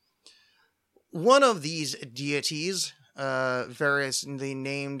polytheists. One of these deities, variously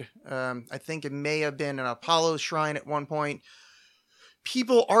named, I think it may have been an Apollo shrine at one point.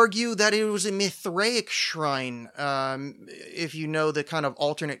 People argue that it was a Mithraic shrine, if you know the kind of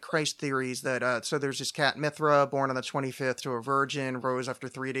alternate Christ theories that, so there's this cat Mithra, born on the 25th to a virgin, rose after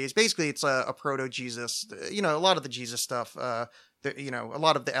 3 days. Basically, it's a proto-Jesus. A lot of the Jesus stuff, a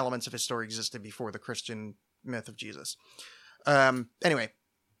lot of the elements of his story existed before the Christian myth of Jesus. Anyway,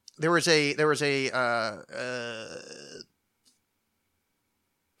 there was a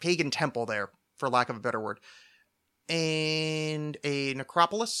pagan temple there, for lack of a better word, and a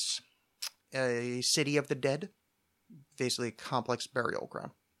necropolis, a city of the dead, basically a complex burial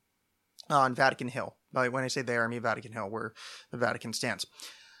ground on Vatican Hill. When I say there, I mean Vatican Hill, where the Vatican stands.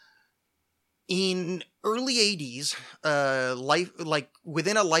 In early 80s,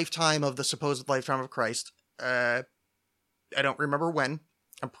 within a lifetime of the supposed lifetime of Christ, I don't remember when.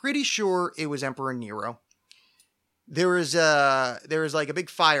 I'm pretty sure it was Emperor Nero. There was like a big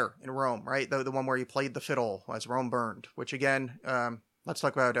fire in Rome, right? The one where he played the fiddle as Rome burned, which again, let's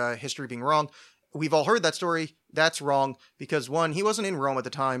talk about history being wrong. We've all heard that story. That's wrong because one, he wasn't in Rome at the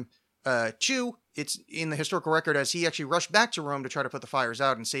time. Two, it's in the historical record as he actually rushed back to Rome to try to put the fires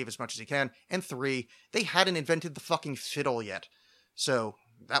out and save as much as he can. And three, they hadn't invented the fucking fiddle yet. So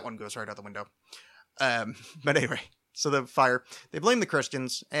that one goes right out the window. But anyway, so the fire, they blame the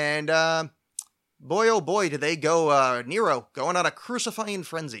Christians, and boy, oh boy, did they go, Nero, going on a crucifying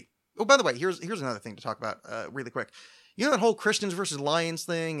frenzy. Oh, by the way, here's another thing to talk about really quick. You know that whole Christians versus lions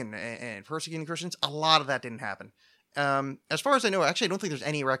thing and persecuting Christians? A lot of that didn't happen. As far as I know, actually, I don't think there's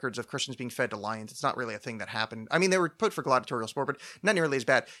any records of Christians being fed to lions. It's not really a thing that happened. I mean, they were put for gladiatorial sport, but not nearly as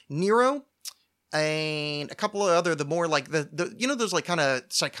bad. Nero and a couple of other, the more like the those like kind of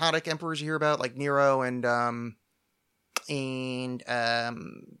psychotic emperors you hear about, like Nero and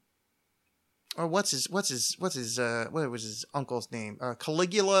or what was his uncle's name?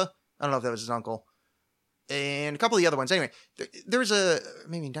 Caligula. I don't know if that was his uncle. And a couple of the other ones. Anyway, there's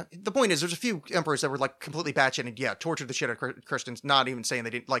maybe not, the point is there's a few emperors that were like completely batshit and yeah, tortured the shit out of Christians. Not even saying they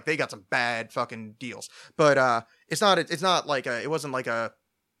didn't, like, they got some bad fucking deals. But it's not like it wasn't like a,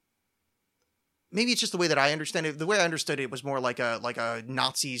 maybe it's just the way that I understand it. The way I understood it was more like a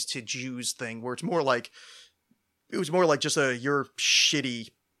Nazis to Jews thing, where it was more like just you're shitty.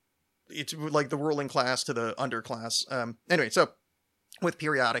 It's like the ruling class to the underclass. Anyway, so with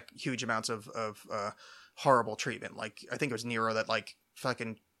periodic huge amounts of horrible treatment. Like, I think it was Nero that, like,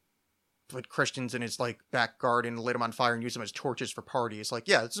 fucking put Christians in his, like, back garden, lit them on fire, and used them as torches for parties. Like,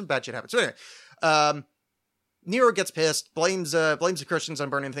 yeah, some bad shit happened. So anyway, Nero gets pissed, blames the Christians on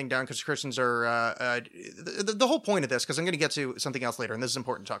burning the thing down, because Christians are, the whole point of this, because I'm going to get to something else later, and this is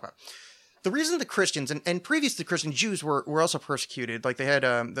important to talk about. The reason the Christians, and previous to Christian, Jews were also persecuted. Like, they had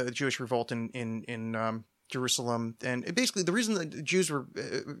the Jewish revolt in Jerusalem, and basically the reason the Jews were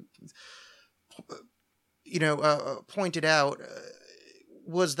pointed out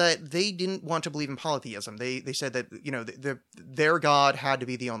was that they didn't want to believe in polytheism. They said that, their God had to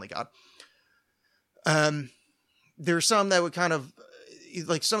be the only God. There's some that would kind of,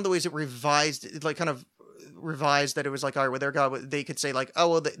 like, some of the ways it revised that it was like, all right, well, their God, they could say like, oh,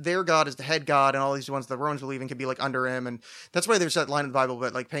 well, their God is the head God, and all these ones the Romans believe in can be like under him. And that's why there's that line in the Bible,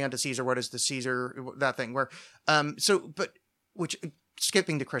 but like, pay unto Caesar what is to Caesar, that thing where, which,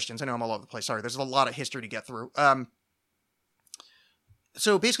 skipping to Christians, I know I'm all over the place. Sorry, there's a lot of history to get through.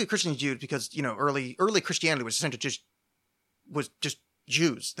 So basically, Christians and Jews, because early Christianity was essentially just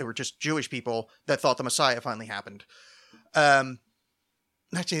Jews. They were just Jewish people that thought the Messiah finally happened.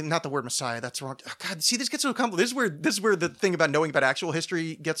 Actually, not the word Messiah. That's wrong. Oh, God, see, this gets so complicated. This is where the thing about knowing about actual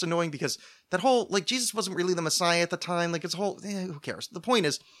history gets annoying, because that whole, like, Jesus wasn't really the Messiah at the time. Like, it's whole. Who cares? The point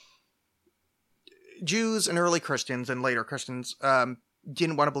is, Jews and early Christians and later Christians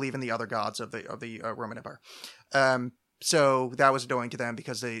didn't want to believe in the other gods of the Roman Empire. So that was annoying to them,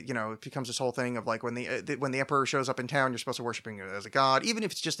 because they, it becomes this whole thing of like, when the emperor shows up in town, you're supposed to worship him as a god, even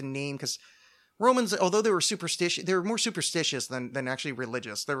if it's just a name, because Romans, although they were superstitious, they were more superstitious than actually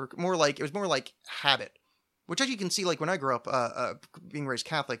religious. They were more like, it was more like habit, which, as you can see, like when I grew up being raised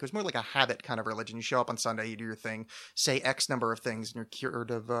Catholic, it was more like a habit kind of religion. You show up on Sunday, you do your thing, say X number of things, and you're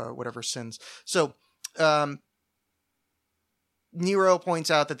cured of whatever sins. So Nero points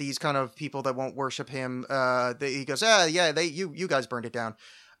out that these kind of people that won't worship him, he goes, you guys burned it down.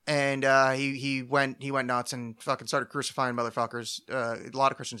 And he went nuts and fucking started crucifying motherfuckers. A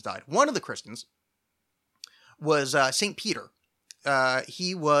lot of Christians died. One of the Christians was St. Peter.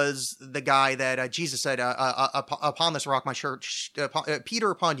 He was the guy that Jesus said, upon this rock my church,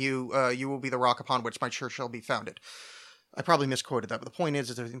 Peter, upon you, you will be the rock upon which my church shall be founded. I probably misquoted that, but the point is,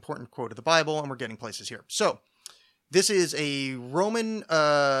 it's an important quote of the Bible, and we're getting places here. So, this is a Roman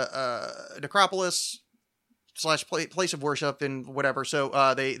necropolis / place of worship and whatever.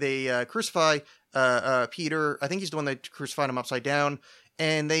 So they crucify Peter. I think he's the one that crucified him upside down,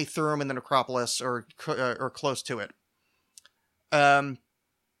 and they threw him in the necropolis or close to it.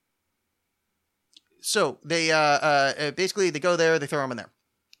 So they basically they go there, they throw him in there.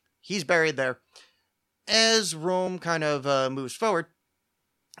 He's buried there. As Rome kind of moves forward,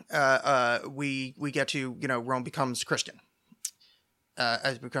 we get to, Rome becomes Christian.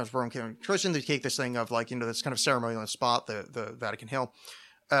 As it becomes Rome Christian, they take this thing of like, this kind of ceremonial spot, the Vatican Hill.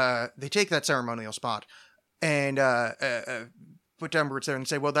 They take that ceremonial spot and put down roots there and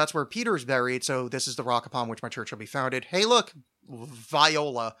say, well, that's where Peter's buried, so this is the rock upon which my church shall be founded. Hey, look,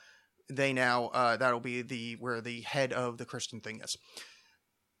 Viola. They now, that'll be where the head of the Christian thing is.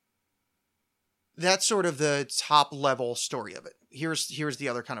 That's sort of the top level story of it. Here's the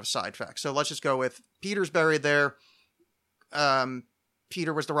other kind of side fact. So let's just go with Peter's buried there.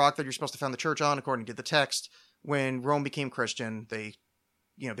 Peter was the rock that you're supposed to found the church on, according to the text. When Rome became Christian, they,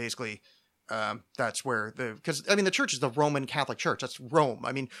 basically, that's where because the church is the Roman Catholic Church. That's Rome.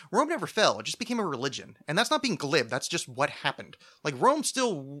 Rome never fell. It just became a religion. And that's not being glib. That's just what happened. Like, Rome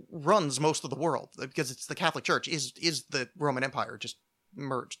still runs most of the world, because it's the Catholic Church is the Roman Empire, just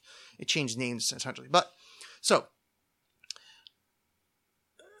merged. It changed names, essentially. But, so,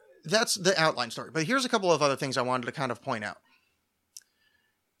 that's the outline story. But here's a couple of other things I wanted to kind of point out.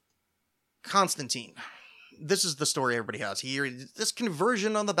 Constantine. This is the story everybody has. He hears this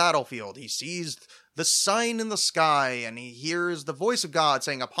conversion on the battlefield. He sees the sign in the sky, and he hears the voice of God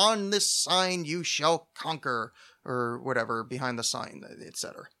saying, upon this sign you shall conquer, or whatever, behind the sign,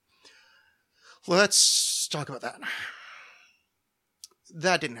 etc. Let's talk about that.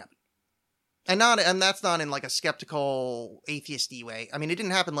 That didn't happen. And that's not in like a skeptical, atheist-y way. It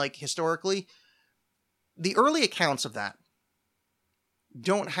didn't happen like historically. the early accounts of that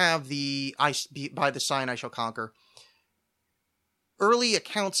don't have the by the sign I shall conquer. Early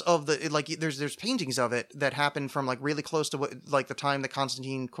accounts of the, like, there's paintings of it that happened from, like, really close to what, like, the time that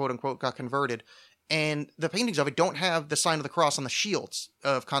Constantine, quote unquote, got converted, and the paintings of it don't have the sign of the cross on the shields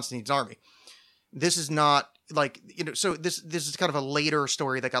of Constantine's army. This is not, like, so this is kind of a later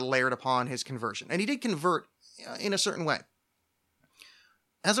story that got layered upon his conversion, and he did convert in a certain way.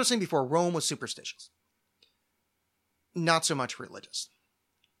 As I was saying before, Rome was superstitious, not so much religious.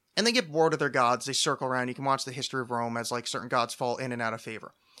 And they get bored of their gods, they circle around. You can watch the history of Rome as, like, certain gods fall in and out of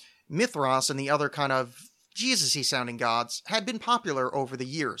favor. Mithras and the other kind of Jesus-y sounding gods had been popular over the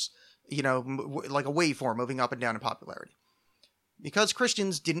years, like a waveform moving up and down in popularity. Because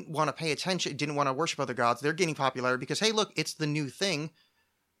Christians didn't want to pay attention, didn't want to worship other gods, they're gaining popularity because, hey, look, it's the new thing.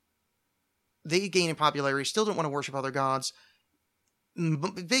 They gain in popularity, still don't want to worship other gods.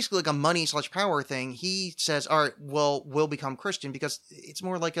 Basically like a money/power thing. He says, all right, well, we'll become Christian, because it's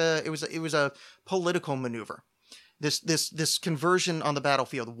more like it was a political maneuver. This conversion on the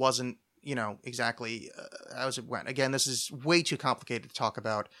battlefield wasn't, exactly as it went. Again, this is way too complicated to talk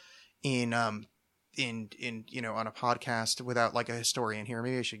about in on a podcast without, like, a historian here.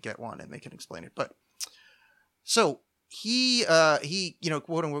 Maybe I should get one and they can explain it. But so he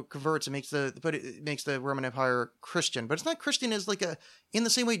quote unquote converts and makes the Roman Empire Christian, but it's not Christian as, like, in the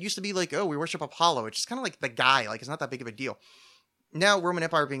same way it used to be, like, oh, we worship Apollo. It's just kind of like the guy, like, it's not that big of a deal. Now, Roman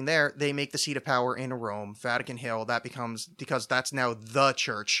Empire being there, they make the seat of power in Rome, Vatican Hill. That becomes, because that's now the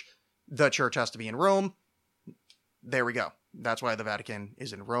church. The church has to be in Rome. There we go. That's why the Vatican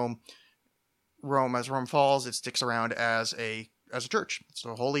is in Rome. As Rome falls, it sticks around as a church.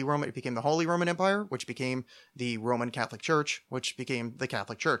 So it became the Holy Roman Empire, which became the Roman Catholic Church, which became the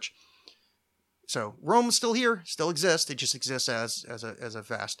Catholic Church. So Rome's still here, still exists. It just exists as a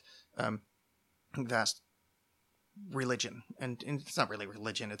vast religion, and it's not really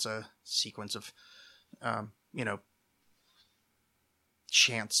religion. It's a sequence of,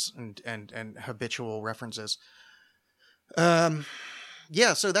 chants and habitual references.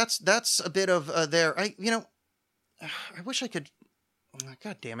 Yeah. So that's a bit of there. I wish I could.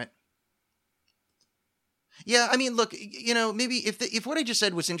 God damn it. Yeah, I mean, look, maybe if what I just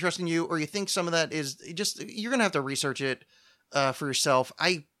said was interesting to you, or you think some of that is just, you're gonna have to research it for yourself.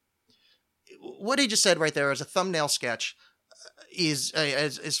 What I just said right there as a thumbnail sketch is,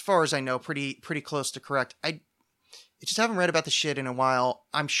 as far as I know, pretty close to correct. I just haven't read about the shit in a while.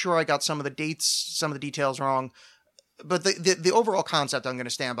 I'm sure I got some of the dates, some of the details wrong, but the overall concept I'm going to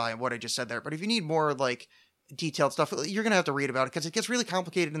stand by what I just said there. But if you need more, like, detailed stuff, you're going to have to read about it, because it gets really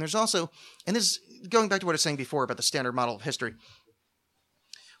complicated. And there's also, and this is going back to what I was saying before about the standard model of history.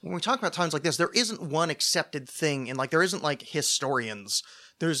 When we talk about times like this, there isn't one accepted thing, and, like, there isn't, like, historians.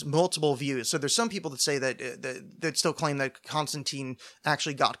 There's multiple views. So there's some people that say that still claim that Constantine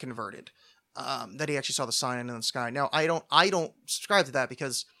actually got converted, that he actually saw the sign in the sky. Now, I don't subscribe to that,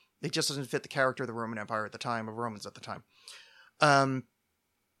 because it just doesn't fit the character of the Roman Empire at the time, of Romans at the time.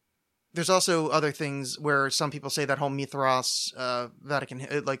 There's also other things where some people say that whole Mithras, Vatican,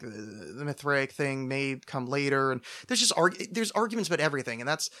 like the Mithraic thing may come later, and there's arguments about everything, and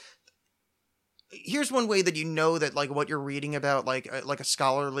here's one way that that, like, what you're reading about, like a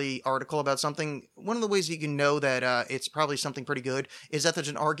scholarly article about something. One of the ways you can know that it's probably something pretty good is that there's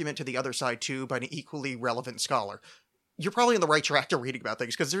an argument to the other side too by an equally relevant scholar. You're probably on the right track to reading about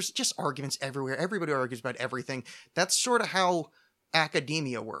things, because there's just arguments everywhere. Everybody argues about everything. That's sort of how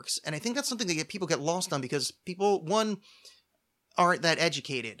academia works, and I think that's something that people get lost on, because people, one, aren't that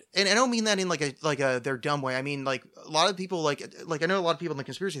educated, and I don't mean that in like a their dumb way. I mean, like, a lot of people, like I know a lot of people in the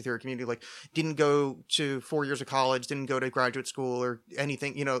conspiracy theory community, like, didn't go to 4 years of college, didn't go to graduate school or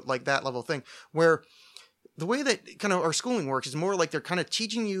anything, like that level of thing, where the way that kind of our schooling works is more like they're kind of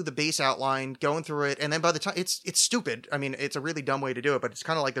teaching you the base outline, going through it, and then by the time it's stupid. I mean, it's a really dumb way to do it, but it's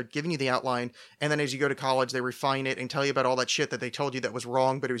kind of like they're giving you the outline, and then as you go to college, they refine it and tell you about all that shit that they told you that was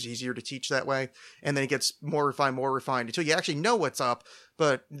wrong, but it was easier to teach that way, and then it gets more refined until you actually know what's up.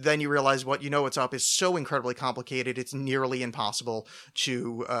 But then you realize what you know what's up is so incredibly complicated, it's nearly impossible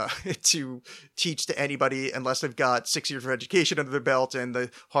to to teach to anybody unless they've got 6 years of education under their belt, and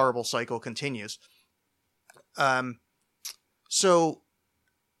the horrible cycle continues. So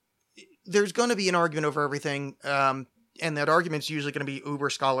there's going to be an argument over everything, and that argument's usually going to be uber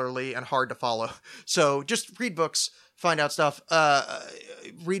scholarly and hard to follow. So just read books, find out stuff,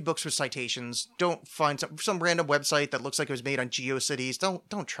 read books with citations. Don't find some random website that looks like it was made on GeoCities.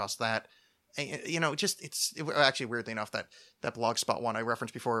 Don't trust that. It's actually, weirdly enough, that Blogspot one I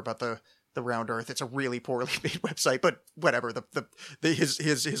referenced before about the round earth, it's a really poorly made website, but whatever.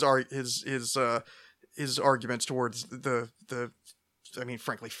 his arguments towards I mean,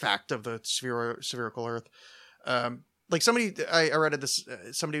 frankly, fact of the spherical Earth. Like somebody, I read this,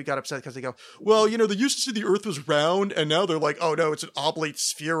 somebody got upset because they go, well, you know, they used to say the Earth was round, and now they're like, oh no, it's an oblate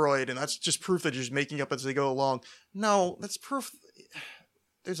spheroid, and that's just proof that you're just making up as they go along. No, that's proof.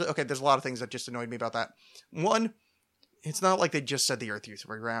 There's a lot of things that just annoyed me about that. One, it's not like they just said the Earth used to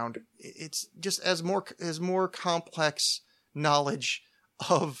be round. It's just as more complex knowledge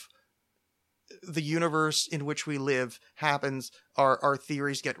of the universe in which we live happens, our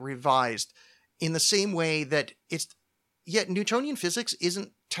theories get revised in the same way that Newtonian physics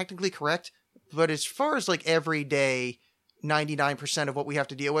isn't technically correct, but as far as like everyday 99% of what we have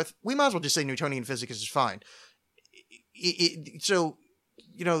to deal with, we might as well just say Newtonian physics is fine. So,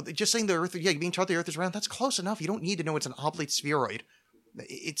 you know, just saying the Earth, you're being taught the Earth is round, that's close enough. You don't need to know it's an oblate spheroid.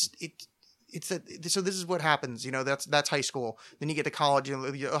 So this is what happens, you know, that's high school. Then you get to college,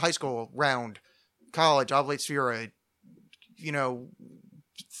 high school, round, college, oblate spheroid, you know,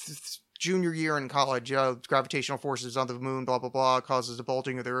 junior year in college, gravitational forces on the moon, blah, blah, blah, causes the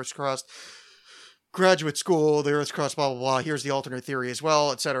bulging of the Earth's crust. Graduate school, the Earth's crust, blah, blah, blah. Here's the alternate theory as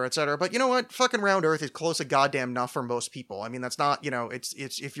well, et cetera, et cetera. But you know what? Fucking round Earth is close to goddamn enough for most people. I mean, that's not, you know, it's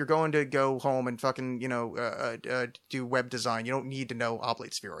if you're going to go home and fucking, you know, do web design, you don't need to know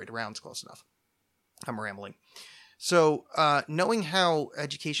oblate spheroid. Round's close enough. I'm rambling. So, knowing how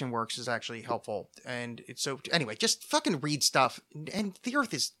education works is actually helpful. And anyway, just fucking read stuff. And the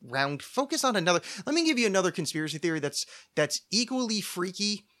Earth is round. Focus on another. Let me give you another conspiracy theory that's equally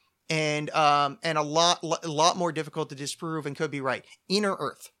freaky and a lot more difficult to disprove and could be right. Inner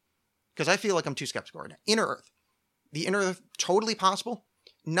Earth. Because I feel like I'm too skeptical right now. Inner Earth. The inner Earth, totally possible.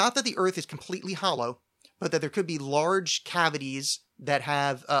 Not that the Earth is completely hollow, but that there could be large cavities that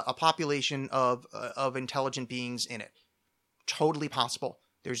have a population of intelligent beings in it. Totally possible.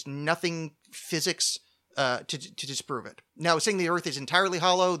 There's nothing physics to disprove it. Now, saying the Earth is entirely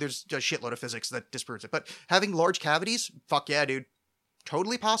hollow, there's a shitload of physics that disproves it. But having large cavities, fuck yeah, dude.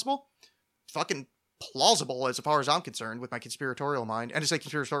 Totally possible. Fucking plausible as far as I'm concerned with my conspiratorial mind. And I say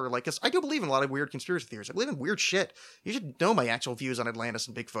conspiratorial like, because I do believe in a lot of weird conspiracy theories. I believe in weird shit. You should know my actual views on Atlantis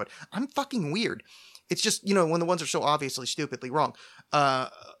and Bigfoot. I'm fucking weird. It's just, you know, when the ones are so obviously stupidly wrong.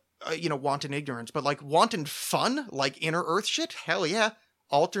 You know, wanton ignorance. But like wanton fun? Like inner Earth shit? Hell yeah.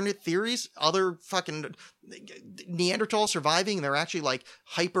 Alternate theories? Other fucking Neanderthals surviving and they're actually like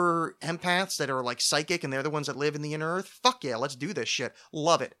hyper empaths that are like psychic and they're the ones that live in the inner Earth? Fuck yeah, let's do this shit.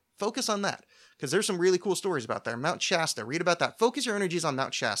 Love it. Focus on that. Because there's some really cool stories about there. Mount Shasta. Read about that. Focus your energies on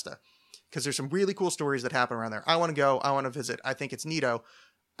Mount Shasta. Because there's some really cool stories that happen around there. I want to go. I want to visit. I think it's neato.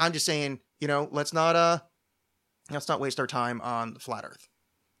 I'm just saying, you know, let's not waste our time on the flat Earth.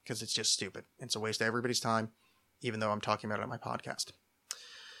 Because it's just stupid. It's a waste of everybody's time. Even though I'm talking about it on my podcast.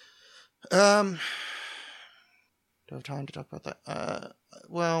 Do I have time to talk about that?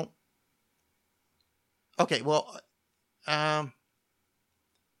 Well. Okay, well.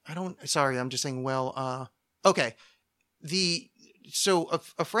 I'm just saying, well, okay. So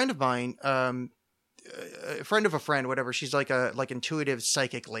a friend of mine, a friend of a friend, whatever, she's like intuitive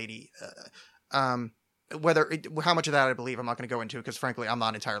psychic lady. How much of that I believe, I'm not going to go into because frankly, I'm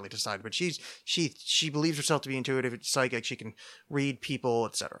not entirely decided, but she believes herself to be intuitive psychic. She can read people,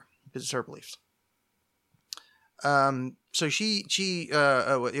 etc. This is her beliefs. So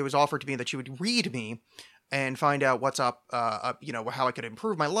it was offered to me that she would read me and find out what's up, you know, how I could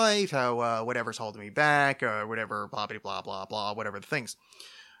improve my life, how, whatever's holding me back, or whatever, blah, blah, blah, blah, blah, whatever the things.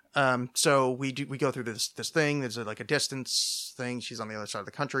 So we go through this thing. There's like a distance thing. She's on the other side of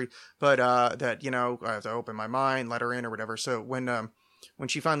the country, but, that, you know, I have to open my mind, let her in or whatever. So when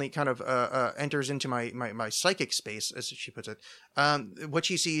she finally kind of, enters into my psychic space, as she puts it, what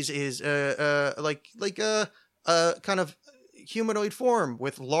she sees is, kind of humanoid form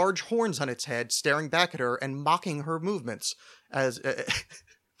with large horns on its head staring back at her and mocking her movements as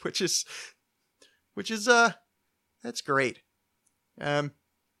which is that's great. So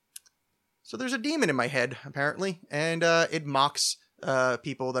there's a demon in my head apparently, and it mocks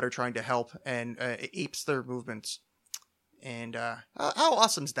people that are trying to help and apes their movements. And how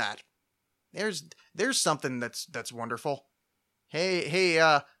awesome's that? There's something that's wonderful. Hey,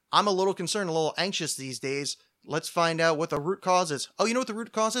 I'm a little concerned, a little anxious these days. Let's find out what the root cause is. Oh, you know what the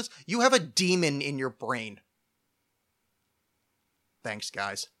root cause is? You have a demon in your brain. Thanks,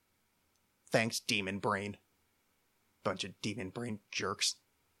 guys. Thanks, demon brain. Bunch of demon brain jerks.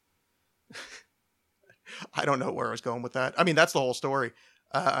 I don't know where I was going with that. I mean, that's the whole story.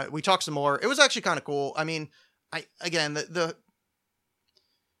 We talked some more. It was actually kind of cool. I mean, I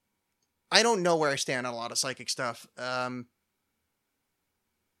don't know where I stand on a lot of psychic stuff.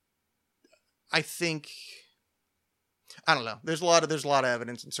 I think, I don't know. There's a lot of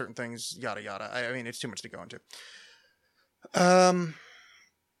evidence in certain things, yada yada. I mean, it's too much to go into.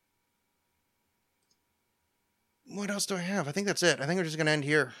 What else do I have? I think that's it. I think we're just gonna end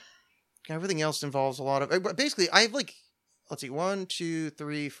here. Everything else involves a lot of. Basically, I have like, let's see, 1, 2,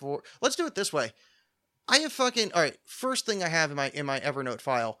 3, 4. Let's do it this way. I have fucking all right. First thing I have in my Evernote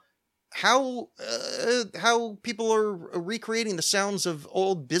file. How people are recreating the sounds of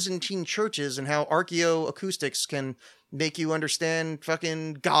old Byzantine churches and how archaeoacoustics can make you understand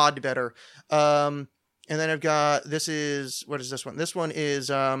fucking God better. And then I've got, what is this one? This one is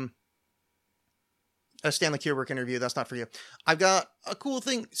a Stanley Kubrick interview. That's not for you. I've got a cool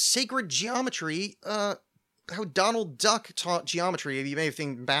thing, sacred geometry. How Donald Duck taught geometry. You may have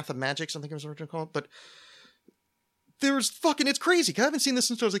seen Math of Magic, something it was originally called, but there's fucking, it's crazy. I haven't seen this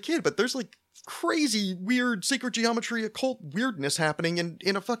since I was a kid, but there's like crazy, weird sacred geometry, occult weirdness happening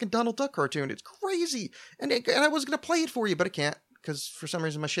in a fucking Donald Duck cartoon. It's crazy. And I was going to play it for you, but I can't because for some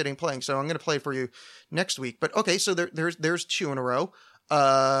reason my shit ain't playing. So I'm going to play it for you next week. But okay, so there's 2 in a row.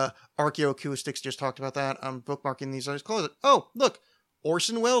 Archaeoacoustics, just talked about that. I'm bookmarking these. I just close it. Oh, look.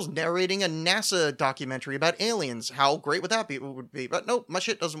 Orson Welles narrating a NASA documentary about aliens. How great would that be? But nope, my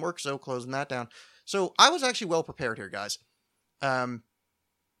shit doesn't work, so closing that down. So I was actually well prepared here, guys. And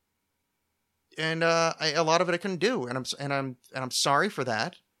a lot of it I couldn't do, and I'm sorry for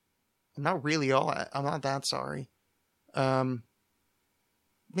that. I'm not that sorry. Maybe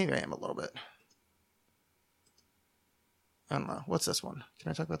I am a little bit. I don't know. What's this one? Can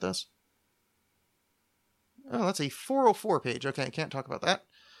I talk about this? Oh, that's a 404 page. Okay, I can't talk about that.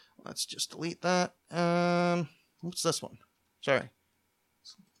 Let's just delete that. What's this one? Sorry.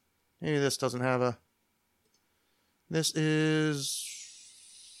 Maybe this doesn't have a... This is...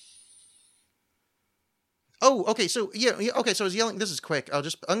 Oh, okay, so, yeah, okay, so I was yelling... This is quick. I'm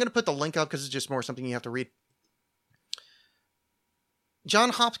going to put the link up because it's just more something you have to read. John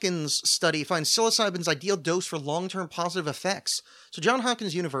Hopkins study finds psilocybin's ideal dose for long-term positive effects. So John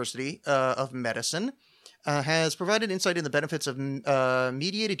Hopkins University of Medicine has provided insight in the benefits of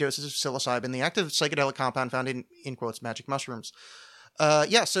mediated doses of psilocybin, the active psychedelic compound found in quotes, magic mushrooms.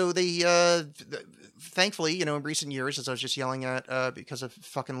 So they, thankfully, in recent years, as I was just yelling at, because of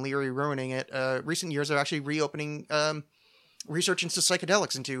fucking Leary ruining it, recent years are actually reopening, research into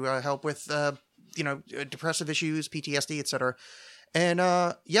psychedelics and to help with, depressive issues, PTSD, etc. And,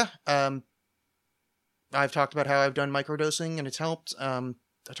 I've talked about how I've done microdosing and it's helped. I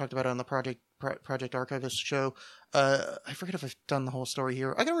talked about it on the Project Archivist show. I forget if I've done the whole story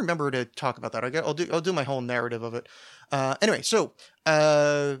here. I gotta remember to talk about that. I'll do my whole narrative of it. Anyway, so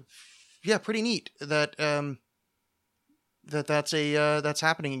pretty neat that that's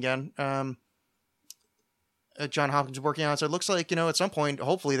happening again. John Hopkins is working on it. So it looks like, at some point,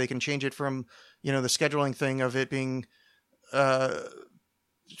 hopefully they can change it from, the scheduling thing of it being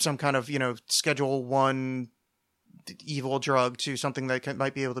some kind of, Schedule 1 evil drug to something that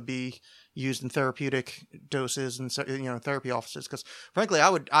might be able to be used in therapeutic doses and therapy offices. Because frankly,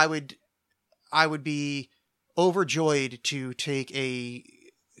 I would be overjoyed to take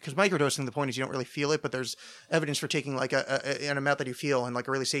because microdosing, the point is you don't really feel it, but there's evidence for taking like an amount that you feel in like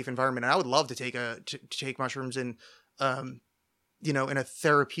a really safe environment. And I would love to take mushrooms in in a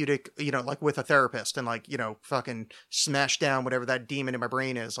therapeutic, like with a therapist and like, fucking smash down whatever that demon in my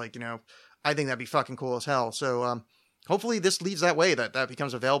brain is. Like, I think that'd be fucking cool as hell. So, hopefully this leads that way, that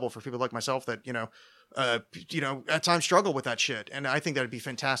becomes available for people like myself that, at times struggle with that shit. And I think that'd be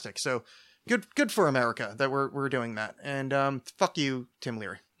fantastic. So good for America that we're doing that. And, fuck you, Tim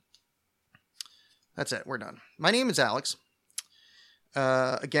Leary. That's it. We're done. My name is Alex.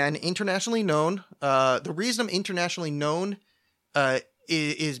 Again, internationally known. The reason I'm internationally known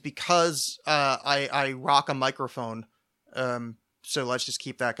is because I rock a microphone. So let's just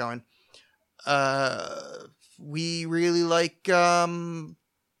keep that going. We really like South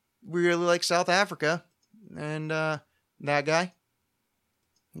Africa, and that guy,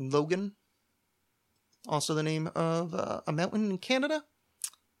 Logan, also the name of a mountain in Canada,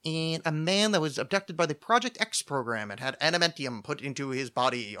 and a man that was abducted by the Project X program and had adamantium put into his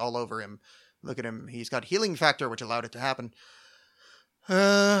body all over him. Look at him. He's got healing factor, which allowed it to happen.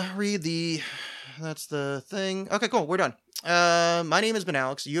 That's the thing. Okay, cool. We're done. My name has been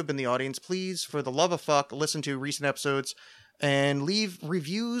Alex. You have been the audience. Please, for the love of fuck, listen to recent episodes and leave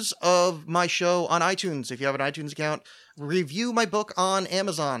reviews of my show on iTunes. If you have an iTunes account, review my book on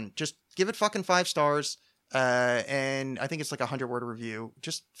Amazon. Just give it fucking 5 stars. And I think it's like a 100-word review.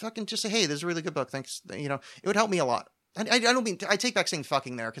 Just say, hey, this is a really good book. Thanks. It would help me a lot. I don't mean, I take back saying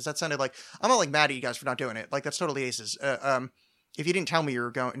fucking there, because that sounded like, I'm not like mad at you guys for not doing it. Like, that's totally aces. if you didn't tell me you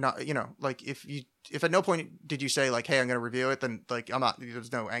were going, not, like if at no point did you say like, hey, I'm going to review it, then like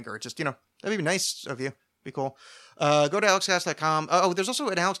there's no anger. It's just, that'd be nice of you. Be cool. Go to alexcast.com. Oh, there's also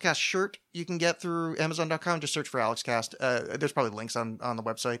an AlexCast shirt you can get through Amazon.com. Just search for AlexCast. There's probably links on the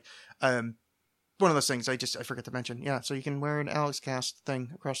website. One of those things I forget to mention. Yeah, so you can wear an AlexCast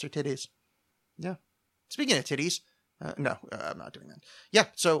thing across your titties. Yeah. Speaking of titties, no, I'm not doing that. Yeah,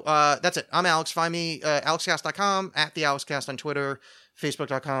 so that's it. I'm Alex. Find me alexcast.com, at the AlexCast on Twitter,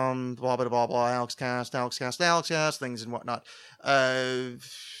 facebook.com, blah, blah, blah, blah, AlexCast, things and whatnot.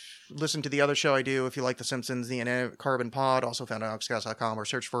 Listen to the other show I do if you like The Simpsons, the Inanimate Carbon Pod, also found on alexcast.com, or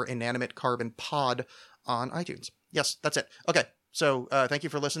search for Inanimate Carbon Pod on iTunes. Yes, that's it. Okay, so thank you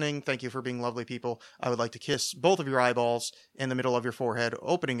for listening. Thank you for being lovely people. I would like to kiss both of your eyeballs in the middle of your forehead,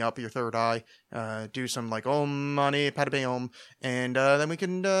 opening up your third eye, do some like Om Mani Padme Om, and then we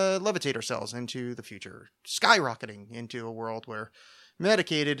can levitate ourselves into the future, skyrocketing into a world where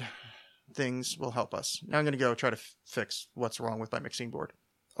medicated things will help us. Now I'm going to go try to fix what's wrong with my mixing board.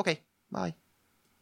 Okay, bye.